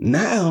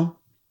 Now,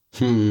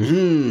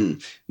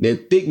 their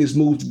thickness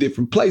moves to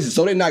different places.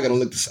 So they're not going to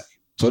look the same.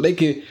 So they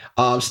can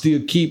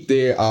still keep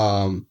their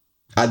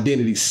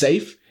identity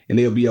safe and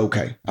they'll be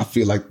okay. I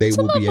feel like they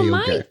will be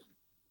okay.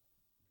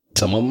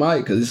 Some of them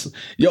might, because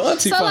your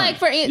auntie. So,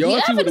 like, I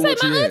would say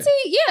my auntie,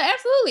 yeah,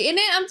 absolutely. And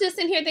then I'm just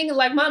in here thinking,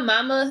 like, my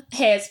mama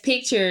has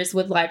pictures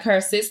with like her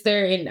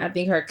sister and I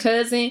think her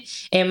cousin.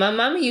 And my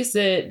mama used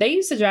to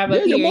drive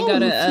up here and go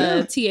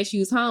to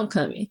TSU's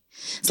homecoming.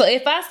 So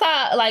if I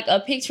saw like a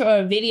picture or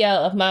a video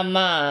of my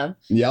mom,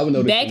 I would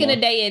know back in the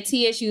day at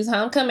TSU's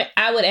homecoming,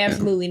 I would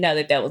absolutely know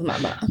that was my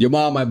mom. Your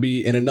mom might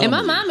be in anomaly. And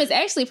my mom is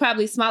actually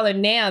probably smaller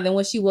now than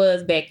what she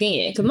was back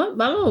then, because my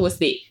mom was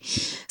thick.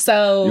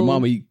 So your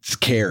mama eats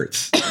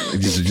carrots.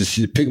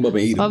 just pick them up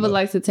and eat them. Mama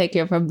likes to take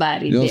care of her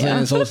body. You know what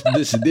I'm saying? So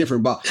this is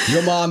different. But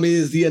your mom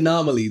is the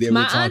anomaly that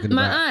we're talking about.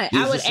 My aunt,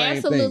 I would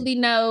absolutely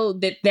know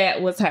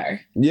that was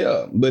her.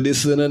 Yeah, but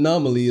it's an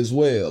anomaly as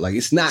well. Like,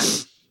 it's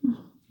not.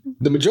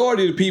 The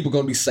majority of the people are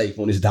going to be safe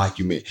on this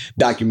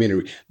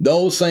documentary.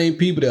 Those same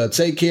people that are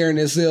taking care of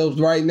themselves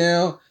right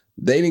now,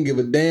 they didn't give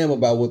a damn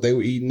about what they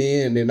were eating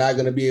in, and they're not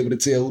going to be able to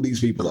tell who these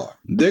people are.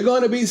 They're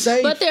going to be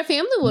safe. But their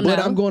family will know. But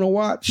I'm going to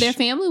watch. Their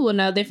family will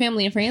know. Their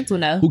family and friends will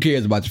know. Who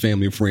cares about your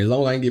family and friends? As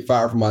long as I can get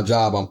fired from my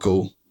job, I'm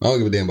cool. I don't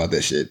give a damn about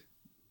that shit.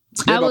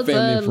 I was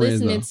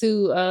listening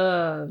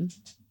to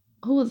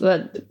who was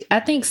I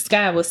think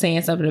Sky was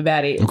saying something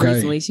about it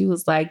recently. She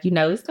was like,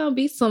 it's gonna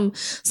be some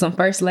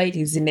first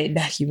ladies in that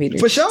documentary.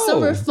 For sure.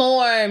 Some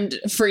reformed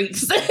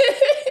freaks.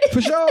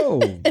 For sure.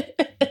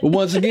 But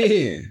once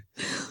again,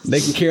 they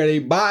can carry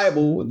their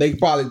Bible. They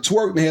probably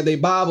twerk and have their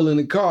Bible in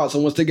the car. So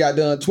once they got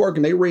done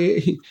twerking, they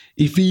read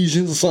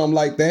Ephesians or something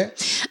like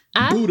that.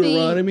 I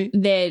think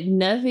that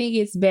nothing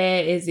is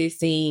bad as it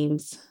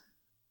seems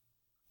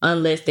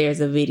unless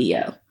there's a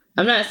video.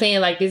 I'm not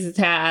saying like this is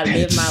how I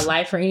live my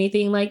life or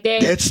anything like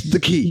that. That's the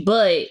key.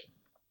 But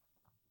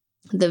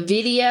the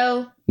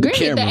video,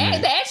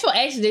 the actual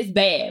action is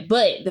bad.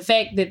 But the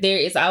fact that there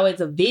is always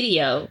a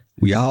video.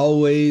 We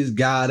always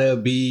gotta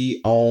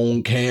be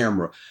on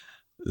camera.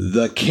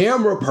 The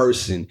camera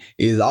person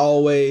is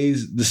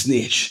always the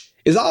snitch.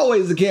 It's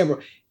always the camera.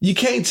 You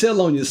can't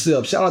tell on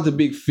yourself. Shout out to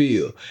Big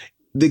Phil.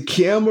 The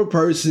camera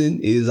person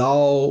is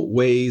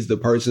always the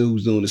person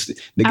who's doing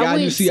the guy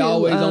you see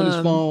always on his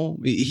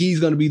phone. He's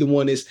going to be the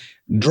one that's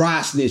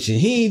dry snitching.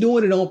 He ain't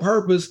doing it on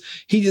purpose.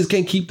 He just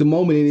can't keep the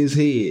moment in his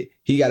head.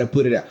 He got to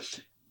put it out.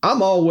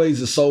 I'm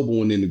always the sober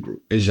one in the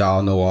group, as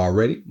y'all know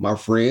already. My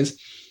friends,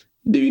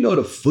 do you know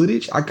the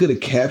footage I could have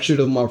captured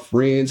of my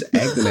friends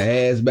acting an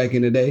ass back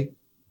in the day?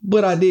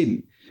 But I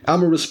didn't.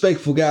 I'm a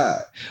respectful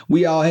guy.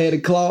 We all had a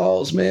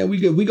clause, man. We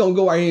going to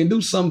go out here and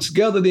do something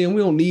together. Then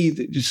we don't need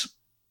to just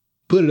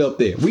put it up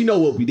there. We know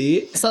what we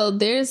did. So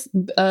there's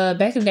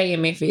back in the day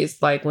in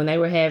Memphis, like when they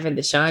were having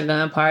the Sean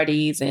Gunn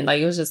parties and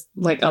like it was just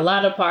like a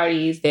lot of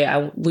parties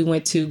that we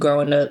went to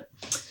growing up.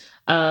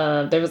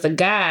 There was a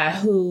guy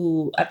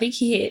who I think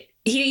he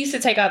used to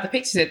take all the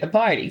pictures at the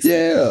parties.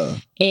 Yeah.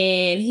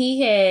 And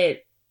he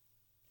had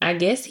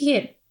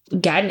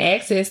gotten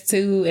access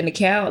to an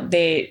account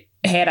that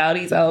had all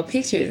these old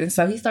pictures. And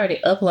so he started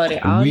uploading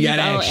all these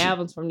old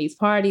albums from these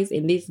parties.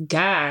 And this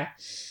guy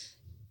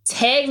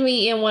tagged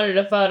me in one of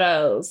the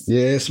photos.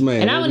 Yes,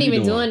 man. And I wasn't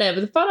even doing that,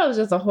 but the photo was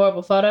just a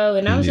horrible photo.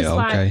 And I was just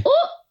like,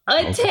 oh,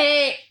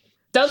 untag.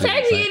 Don't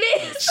tag me in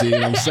this. See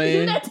what I'm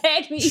saying? Do not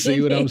tag me See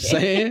what I'm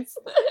saying?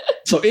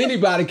 So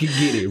anybody can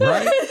get it,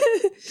 right?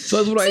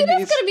 So that's what that's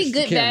going to be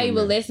good,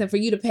 valuable lesson for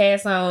you to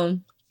pass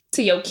on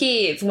to your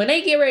kids. When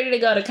they get ready to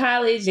go to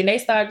college and they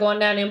start going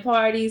down in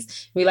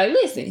parties, be like,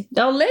 listen,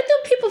 don't let them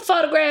people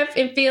photograph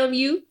and film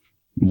you.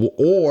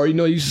 Or,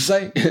 you used to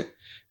say,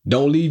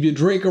 don't leave your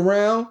drink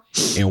around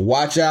and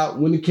watch out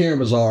when the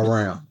cameras are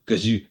around.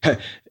 Because you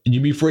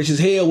be fresh as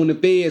hell when the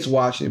feds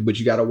watching, but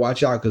you got to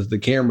watch out because the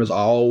cameras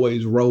are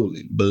always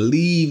rolling.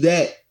 Believe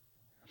that.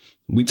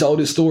 We told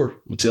this story.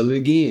 We'll tell it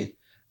again.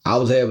 I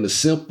was having a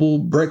simple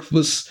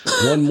breakfast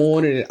one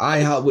morning at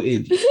IHOP with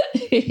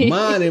Indy.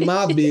 Minding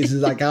my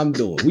business like I'm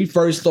doing. We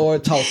first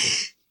started talking.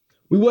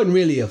 We wasn't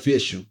really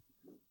official,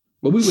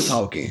 but we were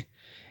talking.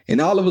 And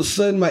all of a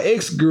sudden, my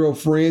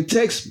ex-girlfriend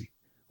texts me,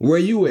 where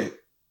you at?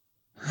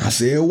 I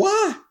said,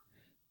 why?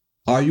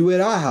 Are you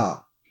at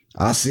IHOP?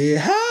 I said,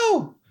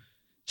 how?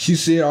 She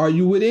said, are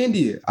you with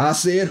India? I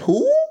said,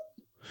 who?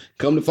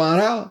 Come to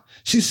find out,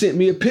 she sent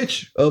me a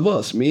picture of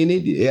us, me and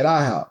India, at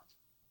IHOP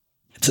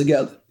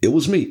together. It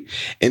was me.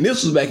 And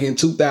this was back in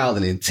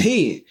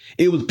 2010.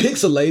 It was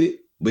pixelated,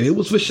 but it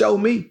was for show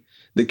me.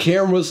 The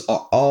cameras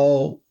are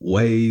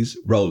always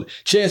rolling.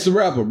 Chance the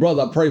Rapper,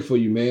 brother, I pray for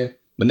you, man.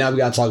 But now we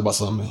got to talk about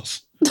something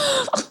else.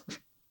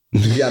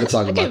 We got to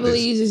talk about this. I can't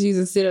believe you just used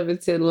to sit up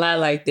and tell a lie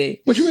like that.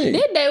 What you mean?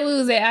 That day we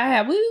was at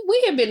IHOP,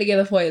 we had been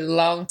together for a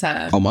long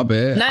time. Oh, my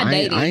bad. Not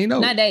dating. I ain't know.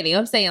 Not dating.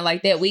 I'm saying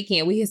like that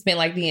weekend, we had spent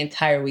like the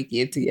entire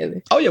weekend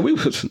together. Oh, yeah, we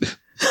was.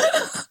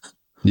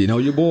 You know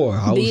your boy.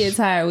 The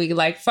entire week.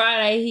 Like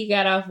Friday, he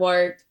got off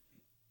work.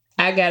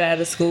 I got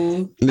out of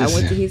school. Listen. I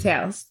went to his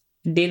house.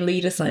 Didn't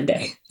leave to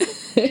Sunday.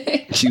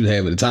 She was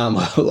having the time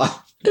of her life.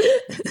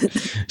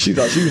 She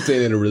thought she was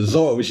staying in a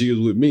resort when she was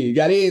with me.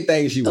 Got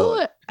anything she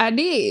wanted. I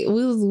did.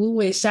 We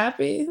went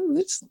shopping.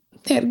 We just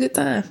had a good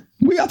time.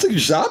 I took you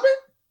shopping?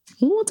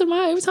 We went to the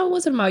mall. Every time we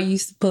went to the mall, you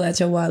used to pull out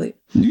your wallet.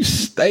 You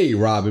stay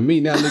robbing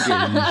me. Now look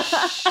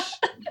at you.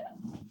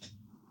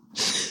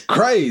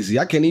 Crazy.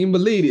 I can't even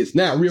believe this.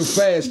 Now, real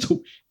fast,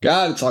 too.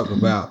 Gotta talk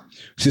about,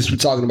 since we're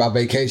talking about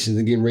vacations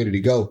and getting ready to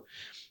go.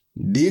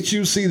 Did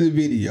you see the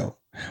video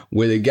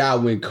where the guy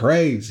went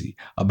crazy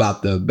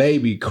about the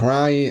baby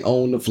crying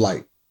on the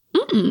flight?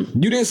 Mm-mm.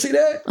 You didn't see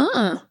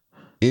that?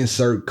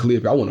 Insert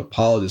clip. I want to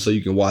pause it so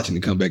you can watch it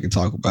and come back and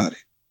talk about it.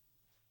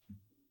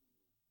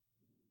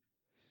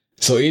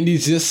 So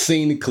Indy's just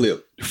seen the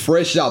clip.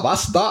 Fresh off. I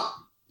stopped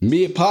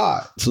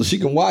mid-pod so she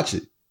can watch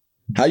it.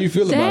 How you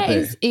feel about that? That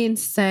is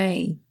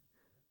insane.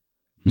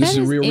 This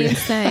is real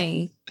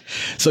insane.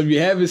 So if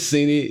you haven't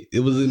seen it, it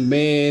was a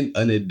man,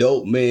 an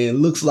adult man,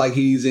 looks like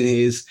he's in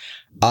his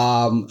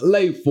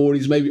late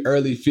 40s, maybe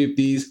early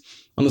 50s,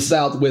 on the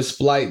Southwest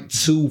flight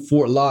to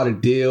Fort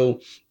Lauderdale,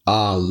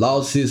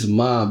 lost his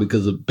mind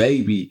because a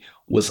baby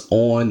was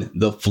on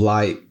the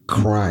flight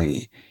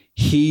crying.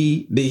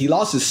 He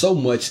lost it so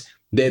much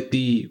that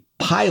the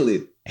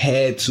pilot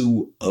had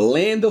to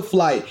land the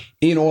flight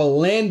in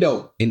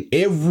Orlando and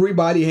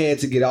everybody had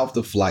to get off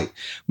the flight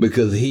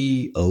because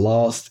he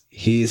lost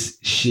his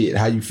shit.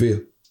 How you feel?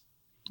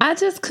 I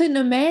just couldn't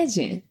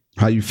imagine.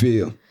 How you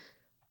feel?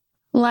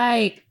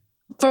 Like,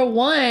 for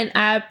one,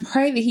 I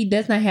pray that he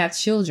does not have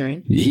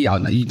children. Yeah,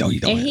 he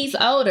don't. And he's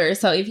older,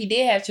 so if he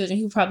did have children,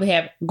 he would probably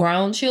have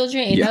grown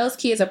children, and those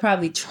kids are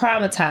probably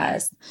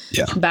traumatized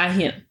by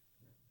him.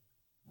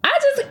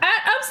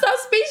 I'm so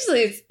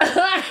speechless.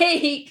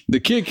 Like, the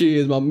kicker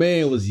is my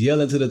man was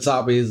yelling to the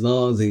top of his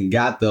lungs and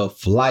got the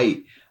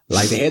flight.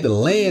 Like, they had to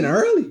land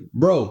early.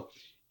 Bro,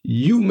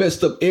 you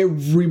messed up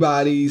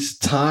everybody's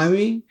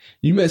timing.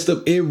 You messed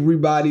up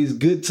everybody's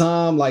good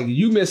time. Like,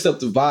 you messed up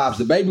the vibes.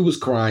 The baby was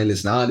crying.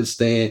 Listen, I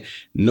understand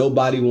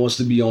nobody wants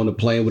to be on the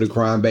plane with a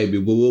crying baby.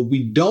 But what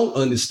we don't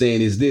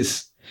understand is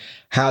this.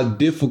 How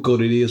difficult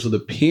it is for the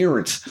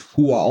parents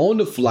who are on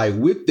the flight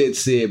with that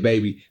said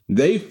baby.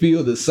 They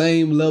feel the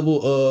same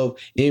level of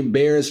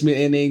embarrassment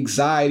and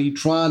anxiety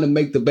trying to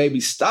make the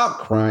baby stop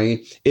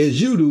crying as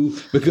you do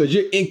because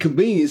you're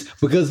inconvenienced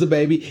because the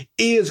baby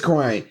is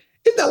crying.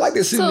 It's not like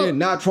they're sitting there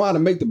not trying to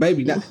make the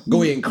baby not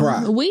go ahead and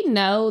cry. We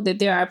know that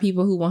there are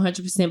people who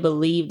 100%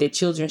 believe that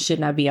children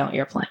should not be on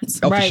airplanes.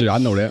 Oh, right? For sure. I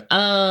know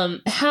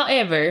that.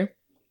 However,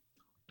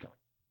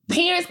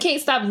 parents can't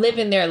stop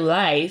living their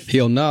life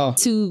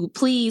to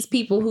please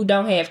people who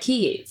don't have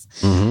kids.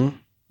 Mm-hmm.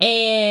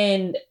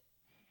 And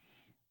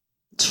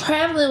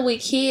traveling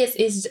with kids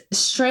is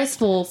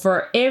stressful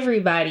for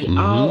everybody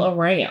all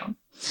around.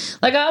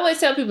 Like, I always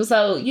tell people,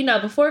 so, you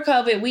know, before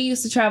COVID, we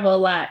used to travel a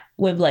lot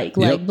with Blake.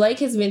 Like, Blake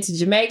has been to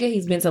Jamaica.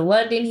 He's been to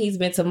London. He's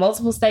been to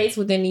multiple states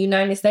within the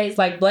United States.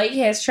 Like, Blake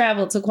has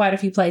traveled to quite a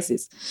few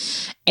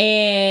places.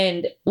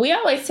 And we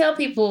always tell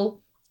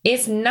people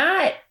it's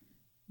not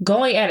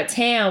going out of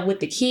town with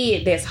the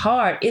kid that's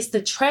hard. It's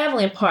the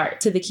traveling part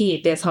to the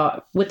kid that's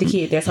hard. With the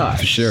kid that's hard.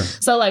 For sure.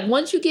 So, like,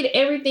 once you get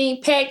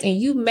everything packed and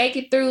you make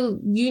it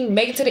through, you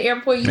make it to the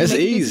airport, you that's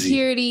make easy. It through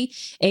security,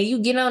 and you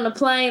get on the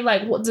plane,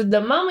 like,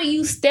 the moment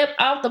you step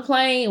off the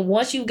plane,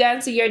 once you've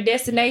gotten to your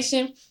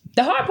destination,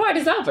 the hard part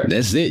is over.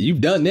 That's it.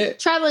 You've done that.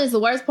 Traveling is the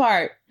worst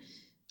part.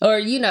 Or,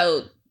 you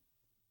know,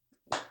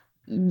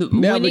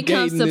 when it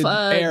comes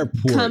to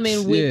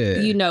coming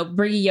with, you know,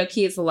 bringing your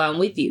kids along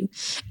with you.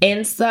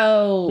 And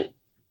so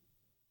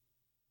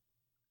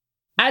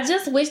I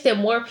just wish that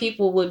more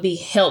people would be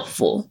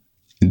helpful.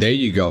 There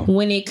you go.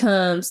 When it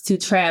comes to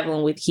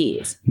traveling with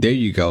kids. There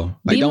you go.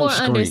 Like, be more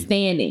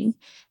understanding.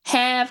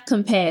 Have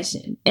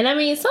compassion. And I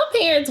mean, some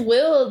parents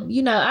will,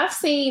 you know, I've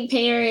seen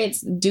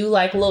parents do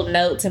like little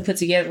notes and put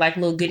together like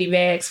little goodie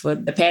bags for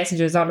the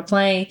passengers on the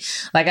plane.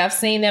 Like, I've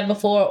seen that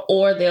before.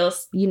 Or they'll,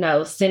 you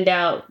know, send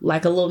out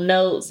like a little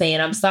note saying,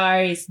 I'm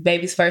sorry, it's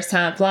baby's first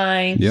time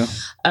flying. Yeah.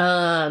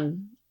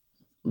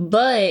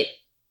 But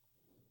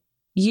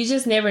you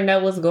just never know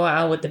what's going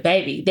on with the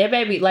baby. That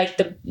baby, like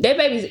that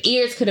baby's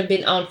ears could have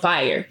been on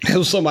fire. That's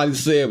what somebody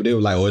said, but they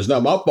were like, "Oh, it's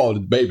not my fault.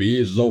 The baby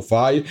ears is on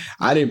fire.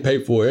 I didn't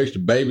pay for an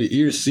extra baby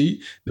ear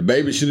seat. The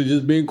baby should have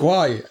just been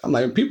quiet." I'm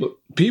like,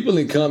 people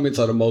in comments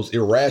are the most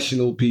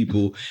irrational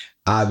people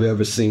I've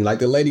ever seen. Like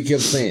the lady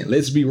kept saying,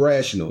 "Let's be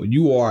rational.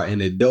 You are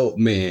an adult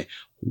man.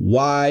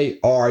 Why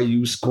are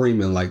you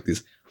screaming like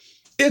this?"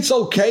 It's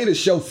okay to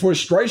show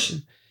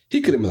frustration.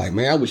 He could have been like,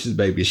 "Man, I wish this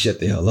baby would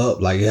shut the hell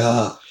up." Like,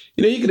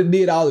 you know, you could have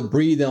did all the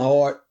breathing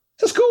hard.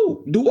 That's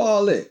cool. Do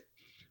all that.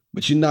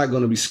 But you're not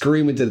going to be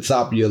screaming to the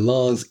top of your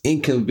lungs,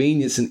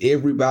 inconveniencing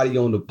everybody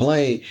on the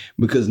plane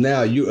because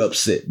now you're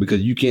upset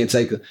because you can't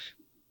take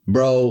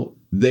Bro,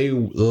 they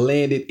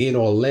landed in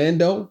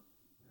Orlando.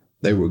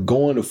 They were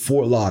going to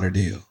Fort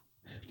Lauderdale.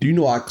 Do you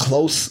know how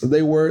close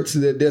they were to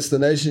their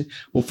destination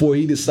before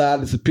he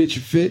decided to pitch a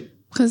fit?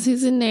 Because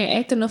he's in there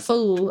acting a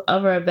fool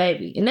over a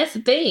baby. And that's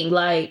the thing.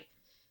 Like,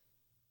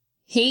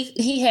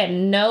 he had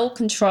no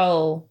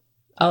control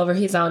over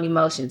his own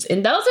emotions.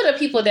 And those are the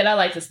people that I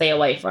like to stay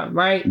away from,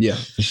 right? Yeah,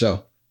 for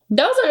sure.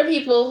 Those are the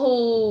people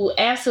who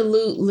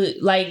absolutely,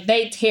 like,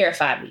 they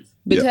terrify me.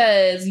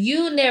 Because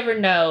you never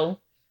know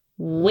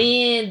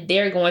when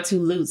they're going to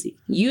lose it.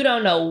 You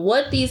don't know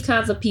what these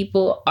kinds of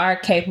people are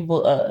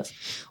capable of.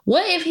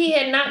 What if he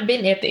had not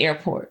been at the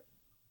airport?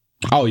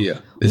 Oh, yeah.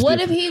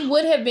 What if he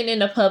would have been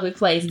in a public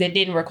place that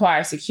didn't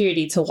require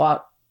security to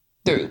walk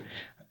through?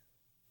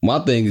 My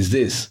thing is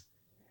this.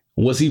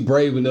 Was he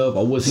brave enough,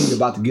 or was he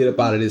about to get up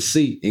out of this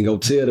seat and go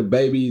tell the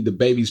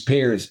baby's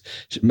parents,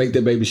 make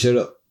that baby shut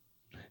up?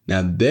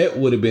 Now, that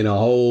would have been a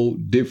whole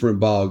different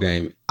ball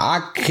game.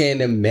 I can't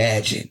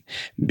imagine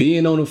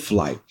being on a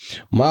flight.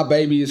 My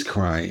baby is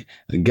crying.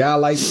 A guy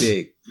like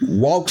that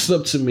walks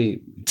up to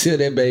me, tell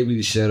that baby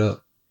to shut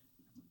up.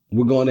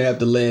 We're going to have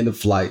to land the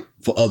flight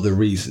for other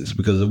reasons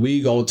because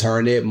we going to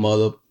turn that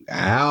mother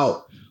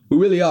out. We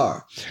really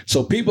are.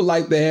 So people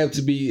like to have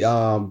to be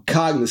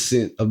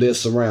cognizant of their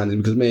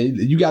surroundings because, man,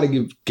 you got to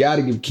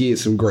give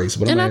kids some grace.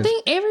 But I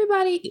think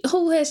everybody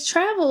who has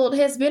traveled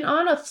has been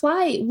on a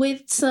flight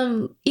with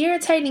some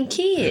irritating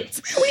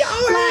kids. We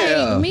all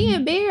have. Like me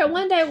and Bear,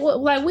 one day,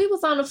 like we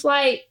was on a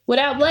flight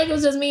without Blake. It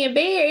was just me and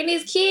Bear, and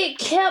this kid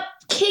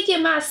kept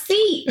kicking my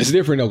seat. It's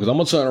different though because I'm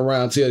gonna turn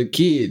around and tell the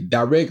kid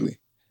directly.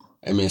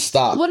 I mean,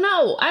 stop. Well,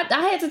 no, I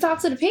had to talk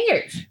to the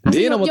parents.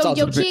 Then I'm gonna talk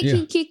to the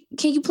parents.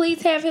 Can you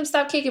please have him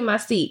stop kicking my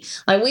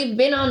seat? Like, we've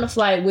been on the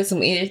flight with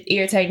some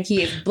irritating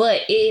kids,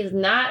 but it is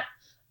not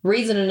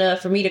reason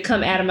enough for me to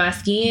come out of my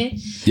skin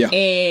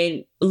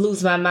and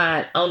lose my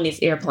mind on this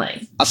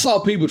airplane. I saw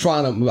people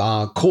trying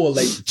to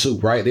correlate the two,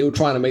 right? They were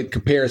trying to make the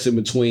comparison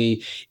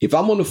between if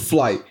I'm on the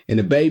flight and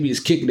the baby is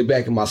kicking the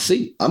back of my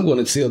seat, I'm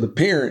going to tell the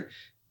parent,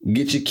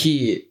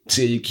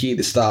 tell your kid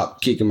to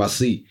stop kicking my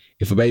seat.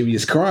 If a baby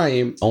is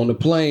crying on the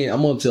plane,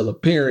 I'm going to tell the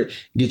parent,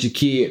 make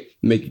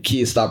your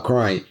kid stop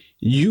crying.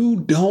 You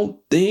don't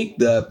think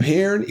the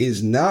parent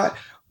is not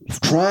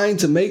trying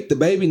to make the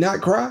baby not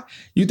cry?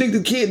 You think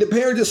the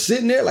parent just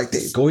sitting there like,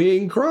 go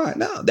ahead and cry?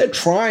 No, they're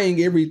trying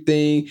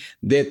everything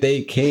that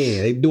they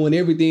can. They're doing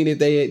everything that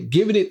they had,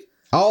 giving it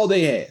all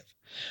they have.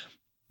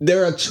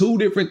 There are two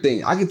different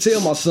things. I can tell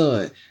my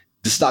son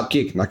to stop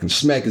kicking. I can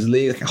smack his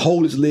legs, I can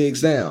hold his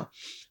legs down.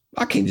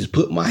 I can't just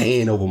put my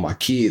hand over my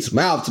kid's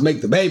mouth to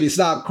make the baby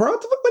stop crying.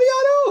 What are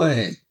y'all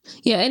doing?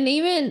 Yeah, and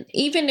even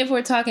if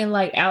we're talking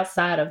like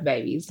outside of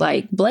babies,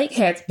 like Blake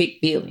has big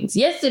feelings.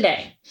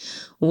 Yesterday,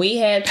 we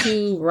had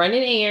to run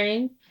an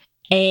errand,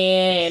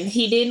 and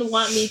he didn't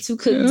want me to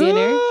cook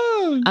dinner.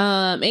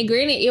 And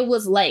granted, it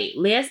was late.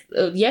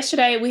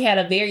 Yesterday, we had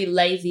a very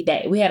lazy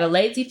day. We had a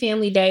lazy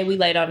family day. We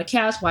laid on the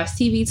couch, watched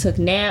TV, took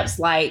naps,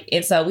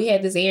 and so we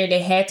had this errand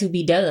that had to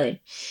be done.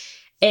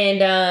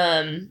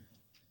 And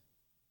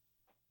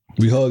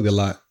we hugged a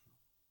lot.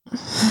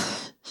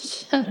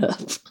 Shut up.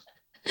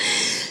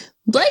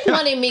 Blake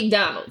wanted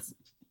McDonald's.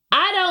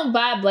 I don't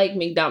buy Blake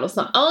McDonald's.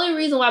 The only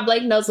reason why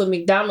Blake knows what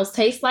McDonald's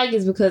tastes like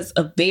is because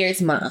of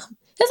Bear's mom. That's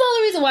the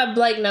only reason why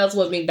Blake knows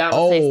what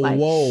McDonald's tastes like.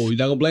 Whoa. You're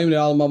not going to blame it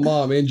all on my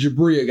mom. And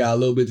Jabria got a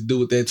little bit to do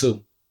with that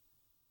too.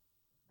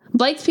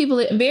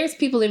 Bear's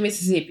people in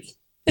Mississippi.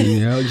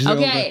 Yeah,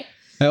 okay.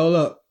 Hold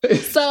up.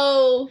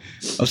 So,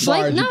 I'm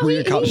sorry,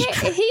 Blake,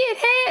 he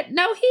had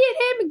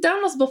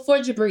McDonald's before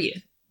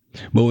Jabria.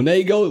 But when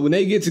they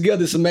get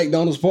together, it's a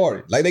McDonald's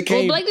party. Like they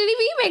came. Well, Blake didn't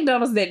even eat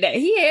McDonald's that day.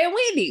 He had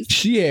Wendy's.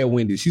 She had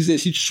Wendy's. She said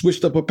she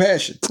switched up her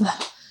passion.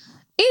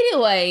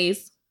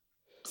 Anyways,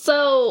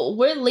 so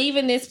we're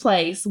leaving this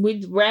place.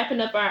 We're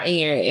wrapping up our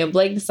errand, and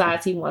Blake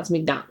decides he wants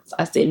McDonald's.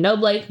 I said, "No,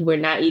 Blake, we're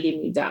not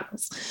eating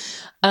McDonald's."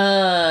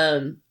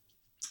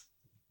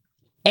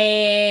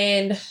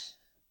 And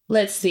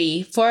let's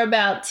see. For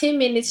about 10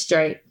 minutes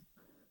straight,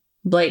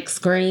 Blake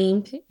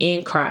screamed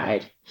and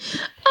cried.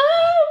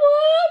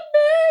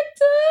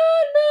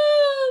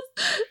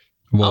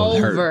 Well,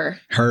 over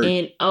hurt.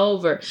 And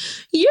over.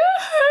 You're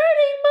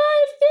hurting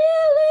my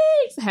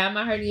feelings. How am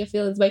I hurting your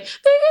feelings, babe?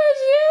 Because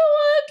you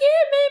won't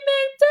give me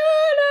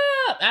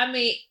McDonald's. I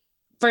mean,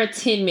 for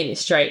 10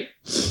 minutes straight.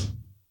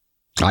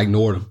 I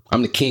ignored him.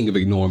 I'm the king of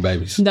ignoring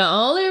babies. The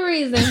only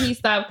reason he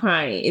stopped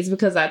crying is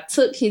because I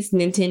took his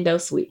Nintendo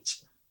Switch.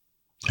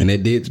 And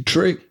that did the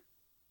trick.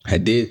 I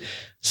did.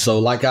 So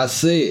like I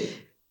said,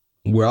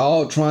 we're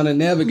all trying to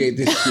navigate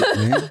this shit,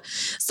 man.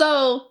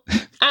 So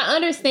I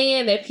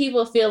understand that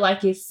people feel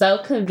like it's so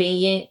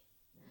convenient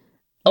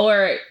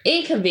or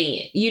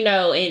inconvenient,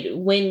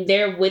 and when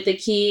they're with a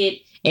kid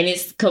and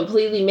it's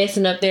completely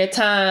messing up their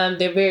time,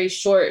 their very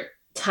short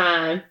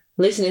time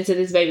listening to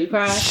this baby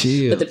cry.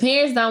 Chill. But the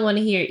parents don't want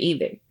to hear it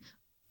either.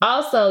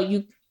 Also,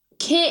 you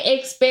can't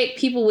expect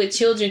people with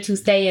children to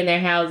stay in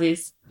their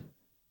houses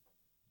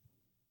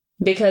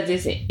because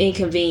it's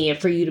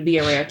inconvenient for you to be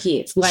around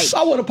kids. Like, so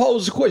I want to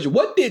pose a question.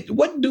 What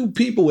do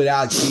people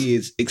without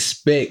kids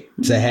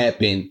expect to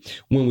happen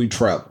when we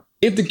travel?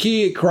 If the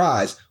kid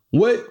cries,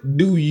 what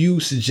do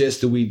you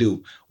suggest that we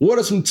do? What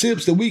are some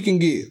tips that we can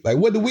give? Like,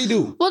 what do we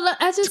do? Well,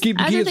 I just think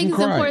it's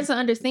important to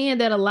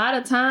understand that a lot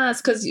of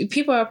times, because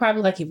people are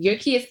probably like, if your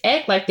kids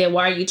act like that,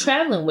 why are you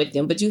traveling with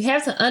them? But you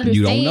have to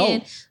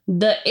understand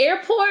the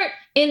airport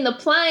and the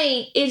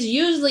plane is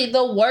usually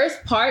the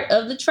worst part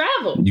of the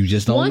travel. You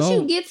just don't know.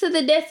 Once you get to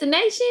the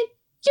destination,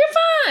 you're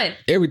fine.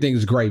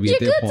 Everything's gravy at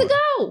that point. You're good to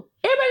go.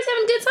 Everybody's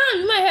having a good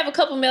time. You might have a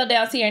couple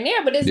meltdowns here and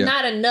there, but it's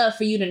not enough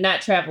for you to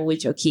not travel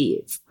with your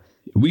kids.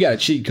 We got a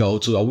cheat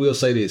code too. I will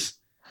say this.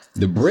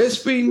 The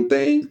breastfeeding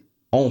thing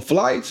on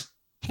flights,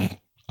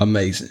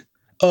 amazing.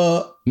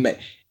 Man,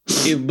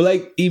 if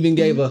Blake even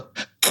gave a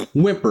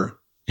whimper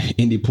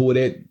and he pull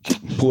that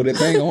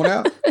thing on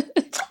out,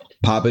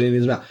 pop it in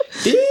his mouth.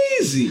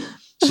 Easy.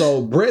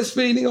 So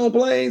breastfeeding on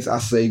planes, I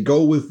say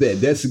go with that.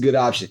 That's a good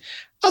option.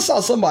 I saw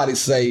somebody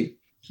say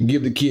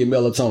give the kid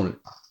melatonin.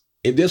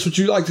 If that's what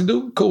you like to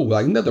do, cool.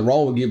 Like nothing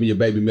wrong with giving your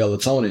baby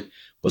melatonin.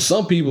 But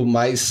some people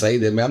might say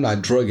that, man, I'm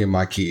not drugging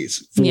my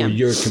kids for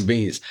your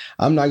convenience.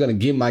 I'm not going to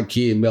give my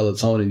kid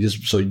melatonin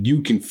just so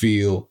you can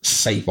feel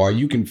safe or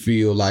you can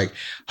feel like,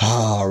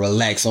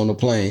 relax on the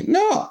plane.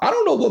 No, I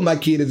don't know what my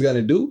kid is going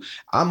to do.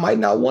 I might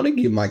not want to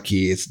give my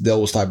kids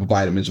those type of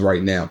vitamins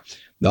right now.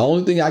 The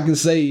only thing I can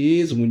say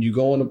is when you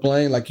go on the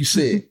plane, like you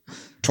said,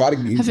 try to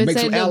make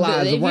some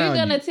allies around you. If you're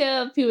going to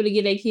tell people to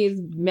get their kids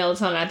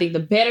melatonin, I think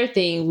the better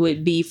thing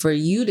would be for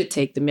you to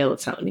take the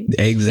melatonin.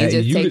 Exactly. And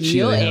just you take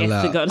your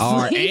ass to go to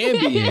sleep. Or sleep.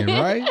 Ambien,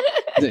 right?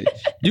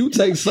 You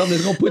take something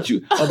that's gonna put you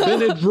a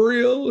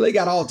Benadryl. They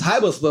got all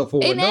type of stuff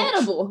for it.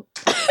 Inedible.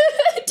 Do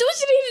what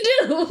you need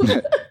to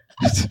do.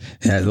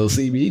 Yeah, a little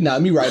CBD.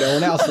 Knock me right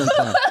on out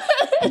sometimes.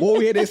 Boy,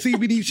 we had that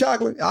CBD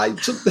chocolate. I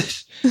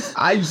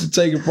used to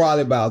take it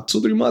probably about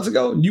 2-3 months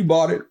ago. You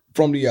bought it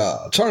from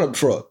the turnip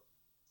truck.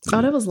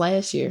 Oh, that was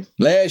last year.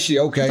 Last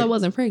year, okay. I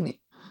wasn't pregnant.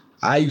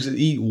 I used to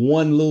eat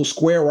one little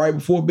square right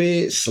before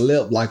bed,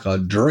 slept like a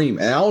dream.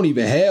 And I don't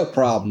even have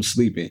problems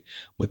sleeping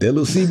with that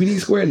little CBD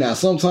square. Now,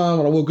 sometimes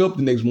when I woke up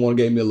the next morning,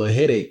 it gave me a little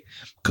headache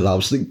because I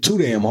was sleeping too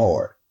damn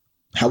hard.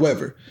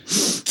 However,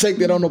 take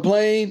that on the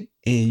plane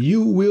and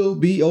you will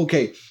be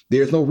okay.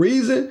 There's no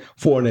reason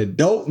for an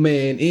adult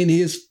man in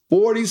his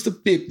 40s to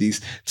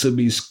 50s to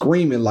be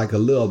screaming like a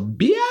little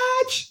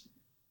bitch.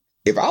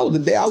 If I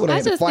was there, I would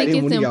have had to fight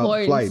him when he got on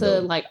the flight. I just think it's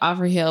important to like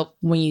offer help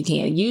when you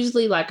can.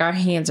 Usually, like our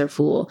hands are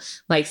full.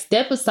 Like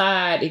step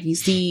aside if you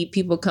see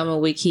people coming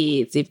with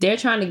kids. If they're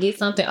trying to get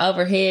something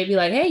overhead, be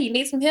like, "Hey, you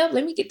need some help?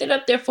 Let me get that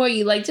up there for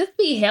you." Like, just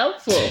be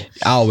helpful.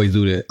 I always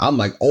do that. I'm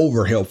like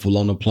over helpful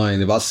on the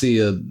plane. If I see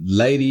a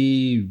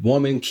lady,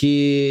 woman,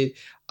 kid,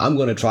 I'm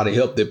gonna try to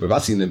help them. If I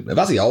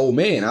see an old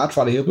man, I'll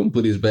try to help him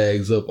put his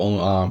bags up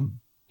on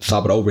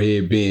top of the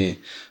overhead bin.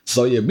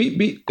 So yeah,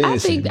 I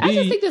just think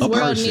this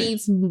world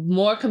needs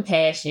more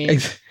compassion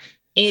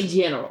in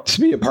general. Just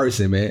be a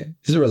person, man.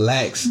 Just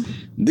relax.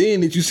 Then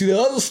did you see the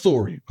other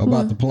story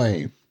about the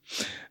plane?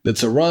 The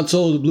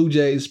Toronto Blue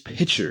Jays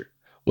pitcher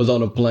was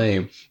on the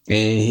plane,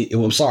 and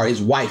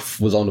his wife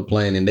was on the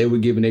plane, and they were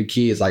giving their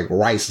kids like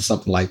rice or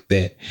something like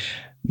that.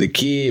 The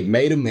kid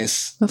made a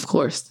mess. Of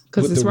course,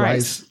 because it's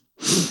rice.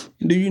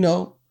 Do you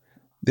know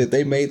that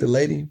they made the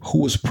lady who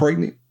was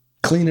pregnant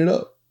clean it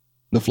up?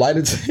 The flight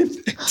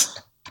attendant.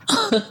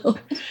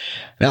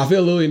 Now I feel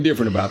a little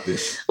indifferent about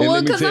this.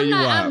 Well, because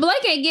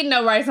Blake ain't getting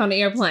no rice on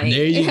the airplane.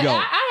 There you go.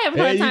 I have a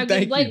hard time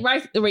getting Blake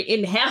rice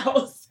in the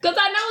house because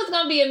I know it's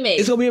gonna be a mess.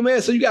 It's gonna be a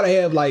mess. So you gotta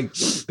have like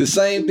the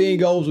same thing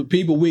goes with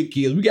people with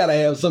kids. We gotta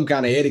have some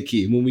kind of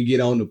etiquette when we get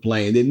on the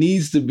plane. There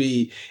needs to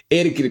be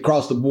etiquette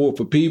across the board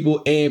for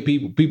people and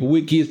people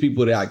with kids,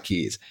 people without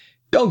kids.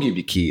 Don't give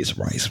your kids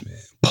rice, man.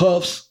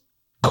 Puffs,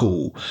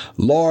 cool.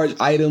 Large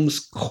items,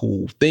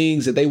 cool.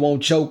 Things that they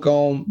won't choke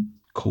on,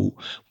 cool.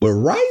 But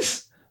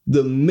rice,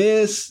 the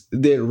mess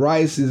that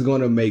rice is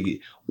going to make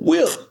it.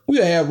 We'll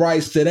have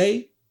rice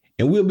today,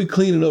 and we'll be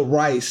cleaning up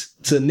rice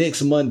till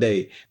next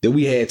Monday that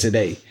we had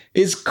today.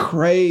 It's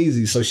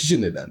crazy. So she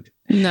shouldn't have done it.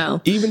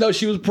 No. Even though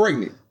she was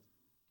pregnant,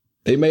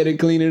 they made her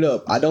clean it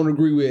up. I don't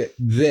agree with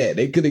that.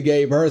 They could have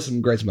gave her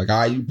some grace. I'm like, all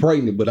right, you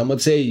pregnant, but I'm going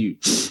to tell you,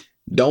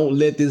 don't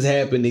let this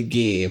happen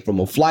again.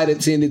 From a flight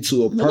attendant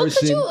to a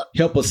person,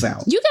 help us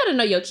out. You got to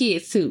know your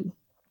kids too.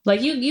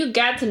 Like you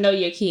got to know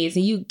your kids,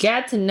 and you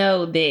got to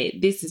know that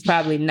this is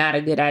probably not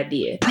a good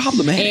idea.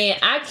 Problematic. And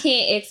I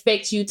can't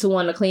expect you to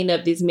want to clean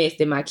up this mess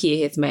that my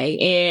kid has made.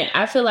 And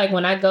I feel like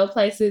when I go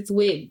places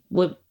with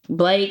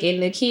Blake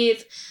and the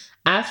kids,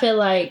 I feel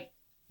like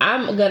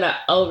I'm gonna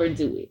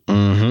overdo it.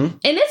 Mm-hmm. And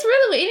it's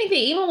really with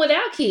anything, even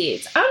without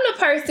kids. I'm the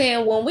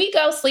person when we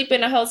go sleep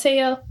in a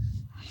hotel,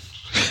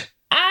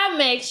 I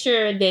make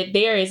sure that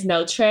there is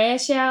no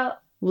trash out.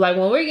 Like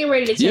when we're getting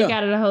ready to check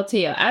out of the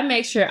hotel, I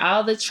make sure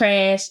all the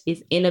trash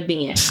is in a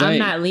bin. Same. I'm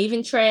not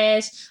leaving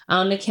trash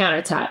on the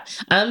countertop.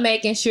 I'm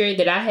making sure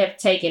that I have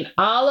taken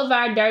all of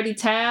our dirty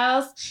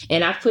towels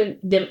and I put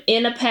them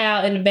in a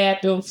pile in the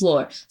bathroom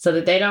floor so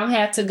that they don't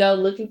have to go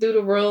looking through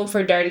the room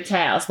for dirty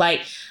towels.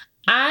 Like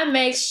I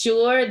make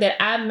sure that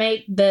I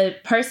make the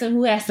person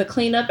who has to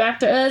clean up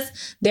after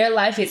us, their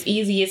life as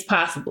easy as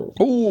possible.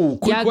 Ooh,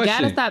 quick Y'all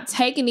question. Gotta stop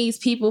taking these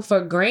people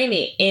for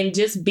granted and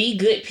just be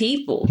good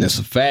people. That's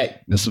a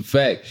fact.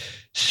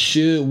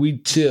 Should we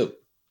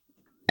tip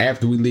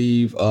after we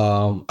leave?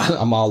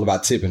 I'm all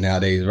about tipping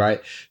nowadays, right?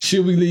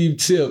 Should we leave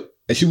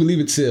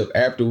a tip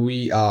after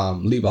we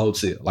leave a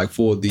hotel, like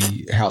for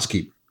the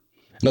housekeeper?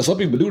 Now, some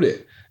people do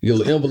that. You get a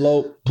little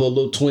envelope, put a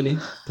little 20,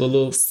 put a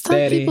little Some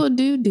fatty. people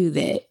do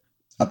that.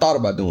 I thought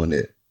about doing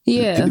that.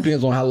 Yeah. It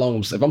depends on how long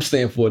I'm staying. If I'm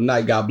staying for a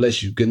night, God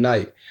bless you, good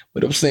night.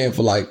 But if I'm staying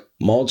for like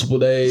multiple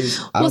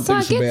days, I don't think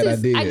it's a bad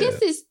idea. I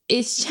guess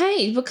it's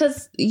changed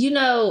because, we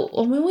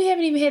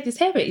haven't even had this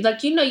happen.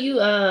 Like, you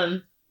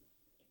on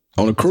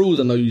a cruise,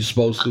 I know you're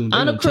supposed to.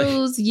 On a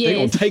cruise, yes. They're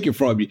going to take it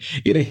from you.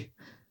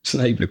 It's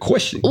not even a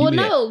question. Well,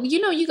 no,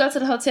 you go to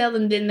the hotel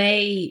and then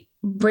they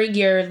bring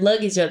your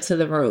luggage up to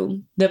the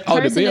room. The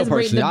bell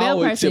person. I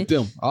always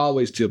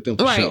tip them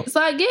for right. sure. So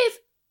I guess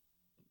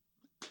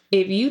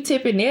if you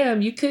tipping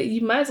them,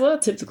 you might as well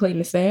tip the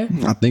cleaning staff.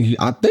 I think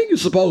you're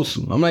supposed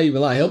to. I'm not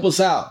even lying. Help us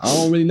out. I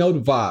don't really know the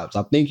vibes.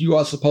 I think you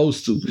are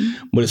supposed to.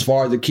 But as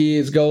far as the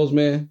kids goes,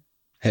 man,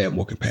 have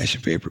more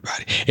compassion for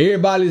everybody.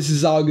 Everybody, this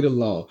is all get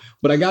along.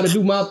 But I got to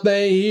do my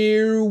thing.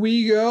 Here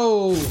we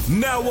go.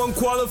 Now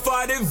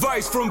unqualified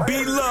advice from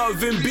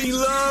B-Love and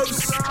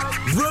B-Love's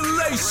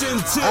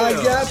relationship. I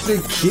got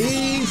the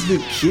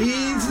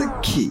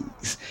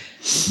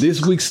keys.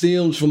 This week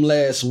stems from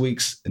last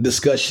week's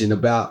discussion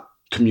about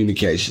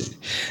communication.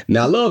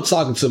 Now, I love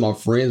talking to my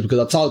friends because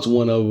I talked to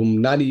one of them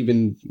not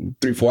even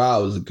 3-4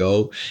 hours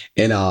ago.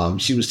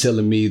 And she was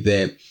telling me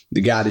that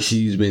the guy that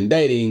she's been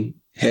dating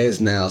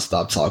has now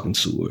stopped talking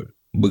to her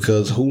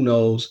because who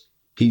knows?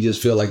 He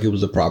just felt like it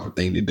was the proper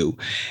thing to do.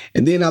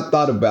 And then I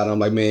thought about it. I'm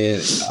like, man,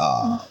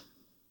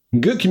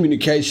 good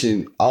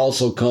communication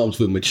also comes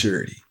with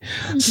maturity.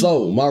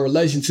 So my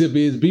relationship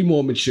is be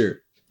more mature.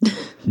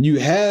 You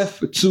have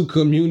to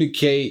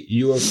communicate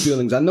your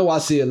feelings. I know I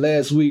said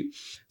last week,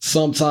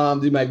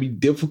 sometimes it might be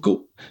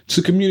difficult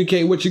to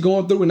communicate what you're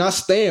going through. And I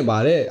stand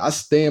by that. I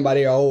stand by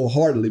that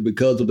wholeheartedly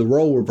because of the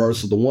role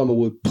reversal the woman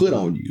would put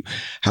on you.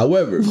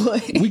 However,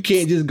 we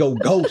can't just go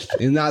ghost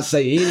and not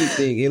say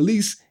anything. At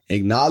least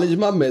acknowledge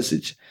my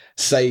message.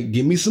 Say,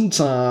 give me some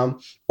time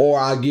or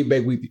I'll get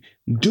back with you.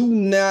 Do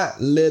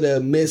not let a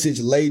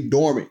message lay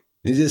dormant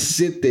and just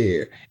sit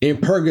there in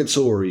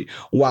purgatory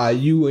while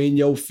you in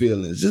your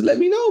feelings. Just let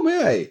me know,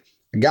 man. Hey,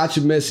 I got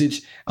your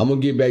message. I'm going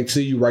to get back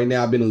to you right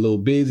now. I've been a little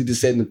busy,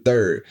 this, that, and the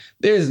third.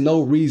 There's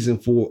no reason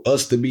for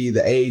us to be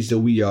the age that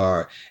we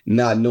are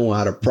not knowing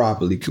how to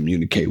properly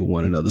communicate with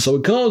one another. So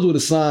it comes with a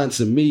sign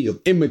to me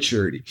of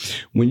immaturity.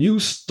 When you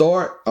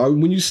start or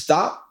when you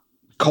stop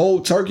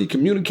cold turkey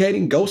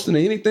communicating, ghosting,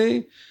 or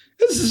anything,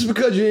 this is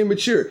because you're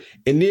immature.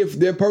 And if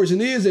that person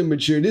is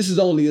immature, this is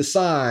only a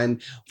sign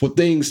for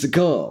things to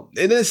come.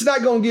 And it's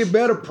not going to get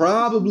better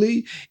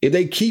probably if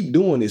they keep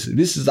doing this.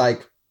 This is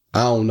like,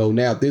 I don't know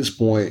now at this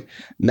point,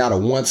 not a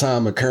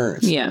one-time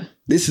occurrence. Yeah.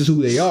 This is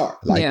who they are.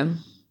 Like,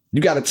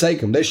 you got to take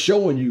them. They're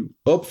showing you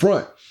up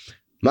front.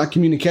 My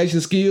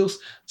communication skills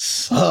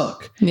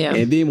suck. Yeah.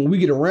 And then when we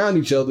get around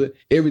each other,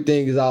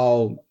 everything is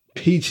all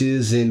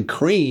peaches and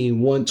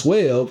cream,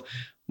 112.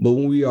 But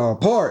when we are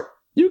apart,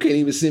 you can't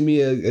even send me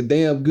a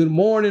damn good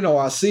morning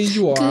or I see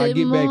you or I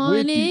get back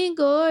with you. Good morning,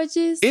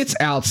 gorgeous. It's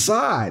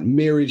outside,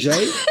 Mary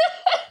J.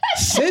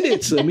 Send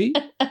it to me.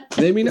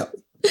 Let me know.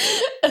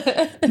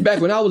 Back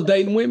when I was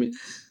dating women,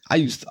 I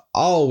used to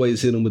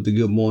always hit them with the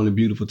good morning,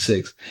 beautiful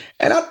text.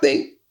 And I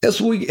think that's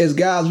what we, as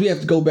guys, we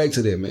have to go back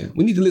to that, man.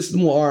 We need to listen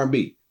to more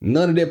R&B.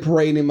 None of that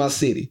parading in my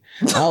city.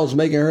 I was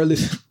making her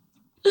listen.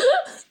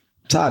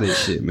 Tired of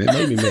this shit, man.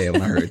 Made me mad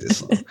when I heard this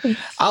song.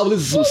 I was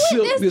listening to some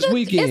Silk this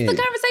weekend. It's the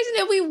conversation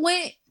that we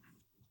went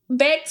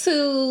back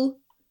to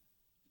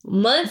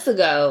months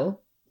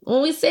ago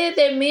when we said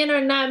that men are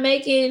not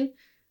making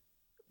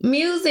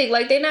music.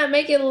 Like, they're not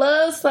making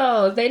love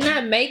songs. They're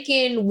not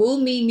making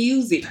woo me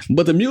music.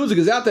 But the music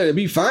is out there to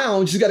be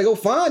found. You just got to go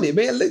find it,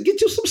 man.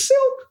 Get you some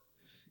Silk.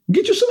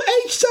 Get you some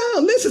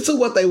H-Town. Listen to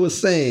what they were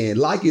saying.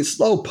 Like it's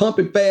slow,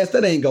 pumping fast.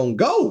 That ain't going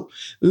to go.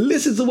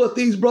 Listen to what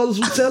these brothers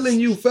were telling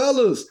you,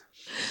 fellas.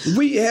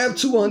 We have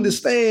to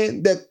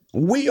understand that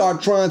we are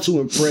trying to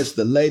impress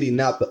the lady,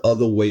 not the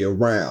other way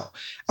around.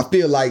 I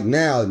feel like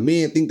now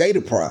men think they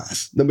the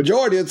prize. The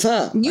majority of the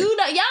time. Y'all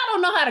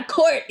don't know how to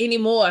court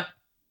anymore.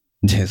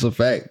 That's a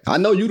fact. I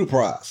know you the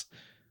prize.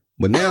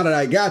 But now that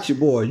I got you,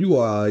 boy, you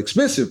are an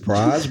expensive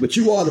prize, but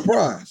you are the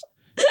prize.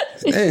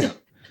 Damn.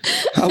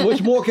 How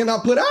much more can I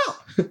put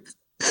out?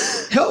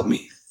 Help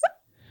me.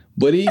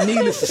 But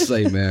needless to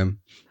say, man,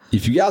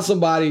 if you got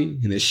somebody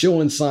and they're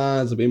showing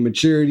signs of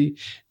immaturity,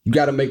 you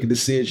got to make a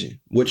decision.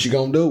 What you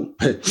going to do?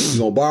 You going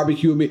to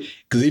barbecue with me?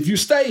 Because if you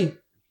stay,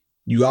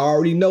 you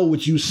already know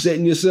what you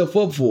setting yourself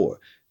up for.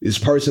 This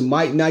person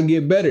might not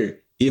get better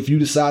if you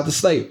decide to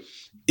stay.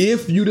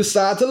 If you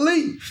decide to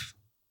leave,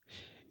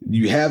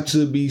 you have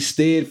to be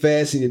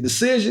steadfast in your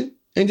decision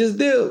and just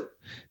deal.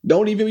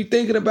 Don't even be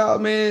thinking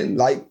about, man,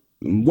 like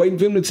waiting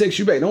for him to text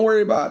you back. Don't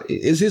worry about it.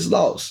 It's his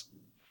loss.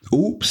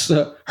 Oops,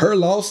 her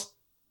loss.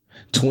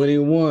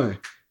 21.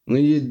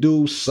 When you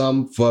do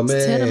something for me.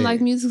 Tell them like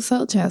Musiq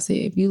Soulchild said,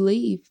 if you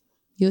leave,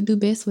 you'll do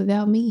best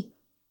without me.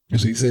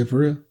 That's what he said for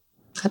real?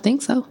 I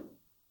think so.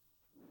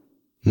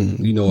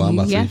 You know what I'm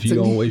about to say. If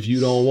you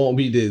don't want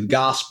me, the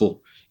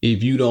gospel.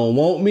 If you don't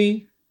want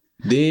me,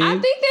 then I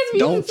think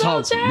that's Musiq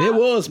Soulchild. There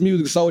was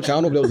Musiq Soulchild. I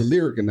don't know if that was a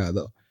lyric or not,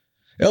 though.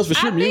 That was for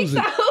sure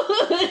music.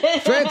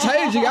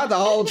 Fantasia got the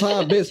all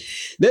time best.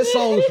 That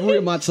song is for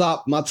real my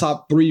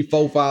top 3,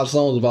 4, 5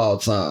 songs of all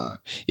time.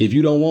 If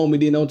you don't want me,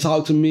 then don't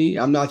talk to me.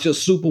 I'm Not Your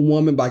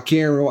Superwoman by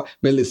Karen.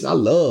 Man, listen, I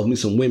love me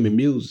some women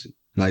music.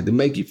 Like to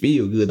make you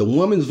feel good. The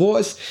woman's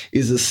voice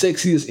is the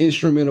sexiest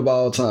instrument of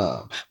all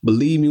time.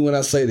 Believe me when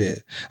I say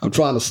that. I'm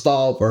trying to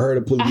stall for her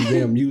to pull these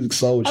damn Musiq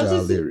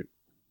Soulchild lyric.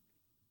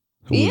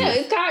 Yeah,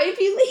 it's called If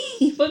You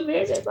Leave for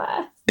Mary J.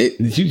 Blige.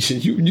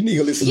 You need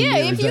to listen to Mary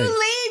J. Yeah, if you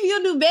leave,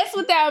 you'll do best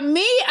without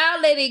me.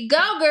 I'll let it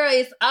go, girl.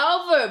 It's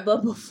over.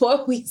 But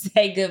before we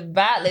say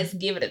goodbye, let's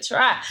give it a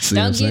try.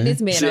 Don't give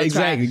this man a try.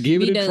 Exactly.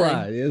 Give it a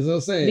try. That's what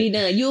I'm saying. Be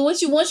done.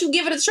 Once you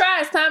give it a try,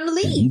 it's time to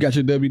leave. You got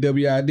your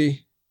WWID?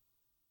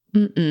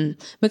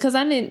 Because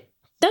I didn't.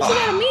 Don't you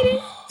got a meeting?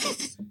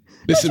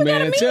 Listen,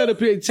 man, tell the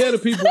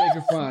people they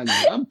can find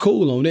you. I'm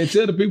cool on that.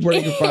 Tell the people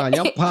they can find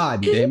you. I'm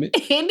podding, damn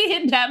it.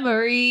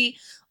 Indian.Marie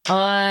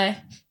on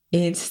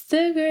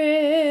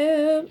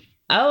Instagram.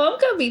 Oh, I'm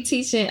going to be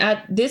teaching.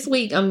 This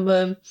week, I'm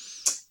going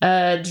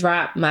to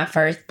drop my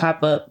first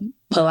pop-up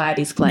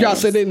Pilates class. You gotta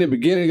say that in the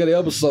beginning of the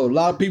episode. A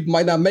lot of people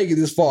might not make it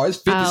this far.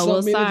 It's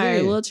 50-something minutes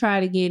in. We'll try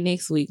it again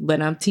next week.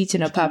 But I'm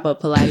teaching a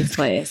pop-up Pilates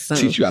class soon.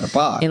 Teach you how to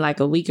pod. In like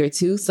a week or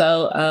two.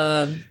 So,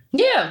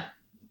 yeah.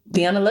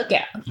 Be on the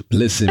lookout.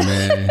 Listen,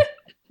 man.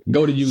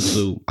 Go to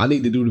YouTube. I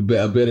need to do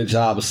a better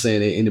job of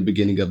saying it in the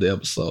beginning of the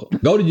episode.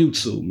 Go to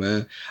YouTube,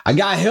 man. I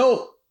got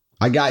help.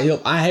 I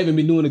haven't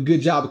been doing a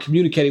good job of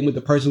communicating with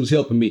the person who's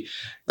helping me.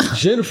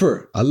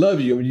 Jennifer, I love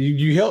you.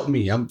 You helped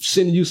me. I'm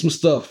sending you some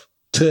stuff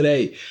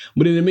today.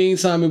 But in the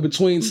meantime, in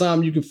between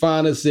time, you can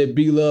find us at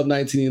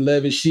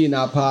BLove1911, She and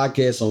I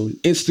Podcast on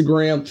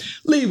Instagram.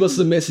 Leave us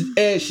a message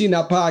at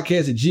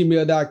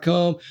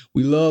sheandipodcast@gmail.com.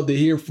 We love to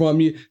hear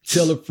from you.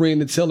 Tell a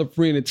friend to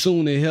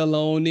tune the hell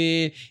on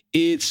in.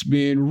 It's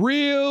been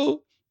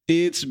real.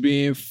 It's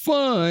been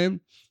fun.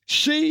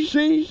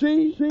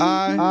 I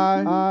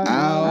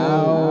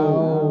out.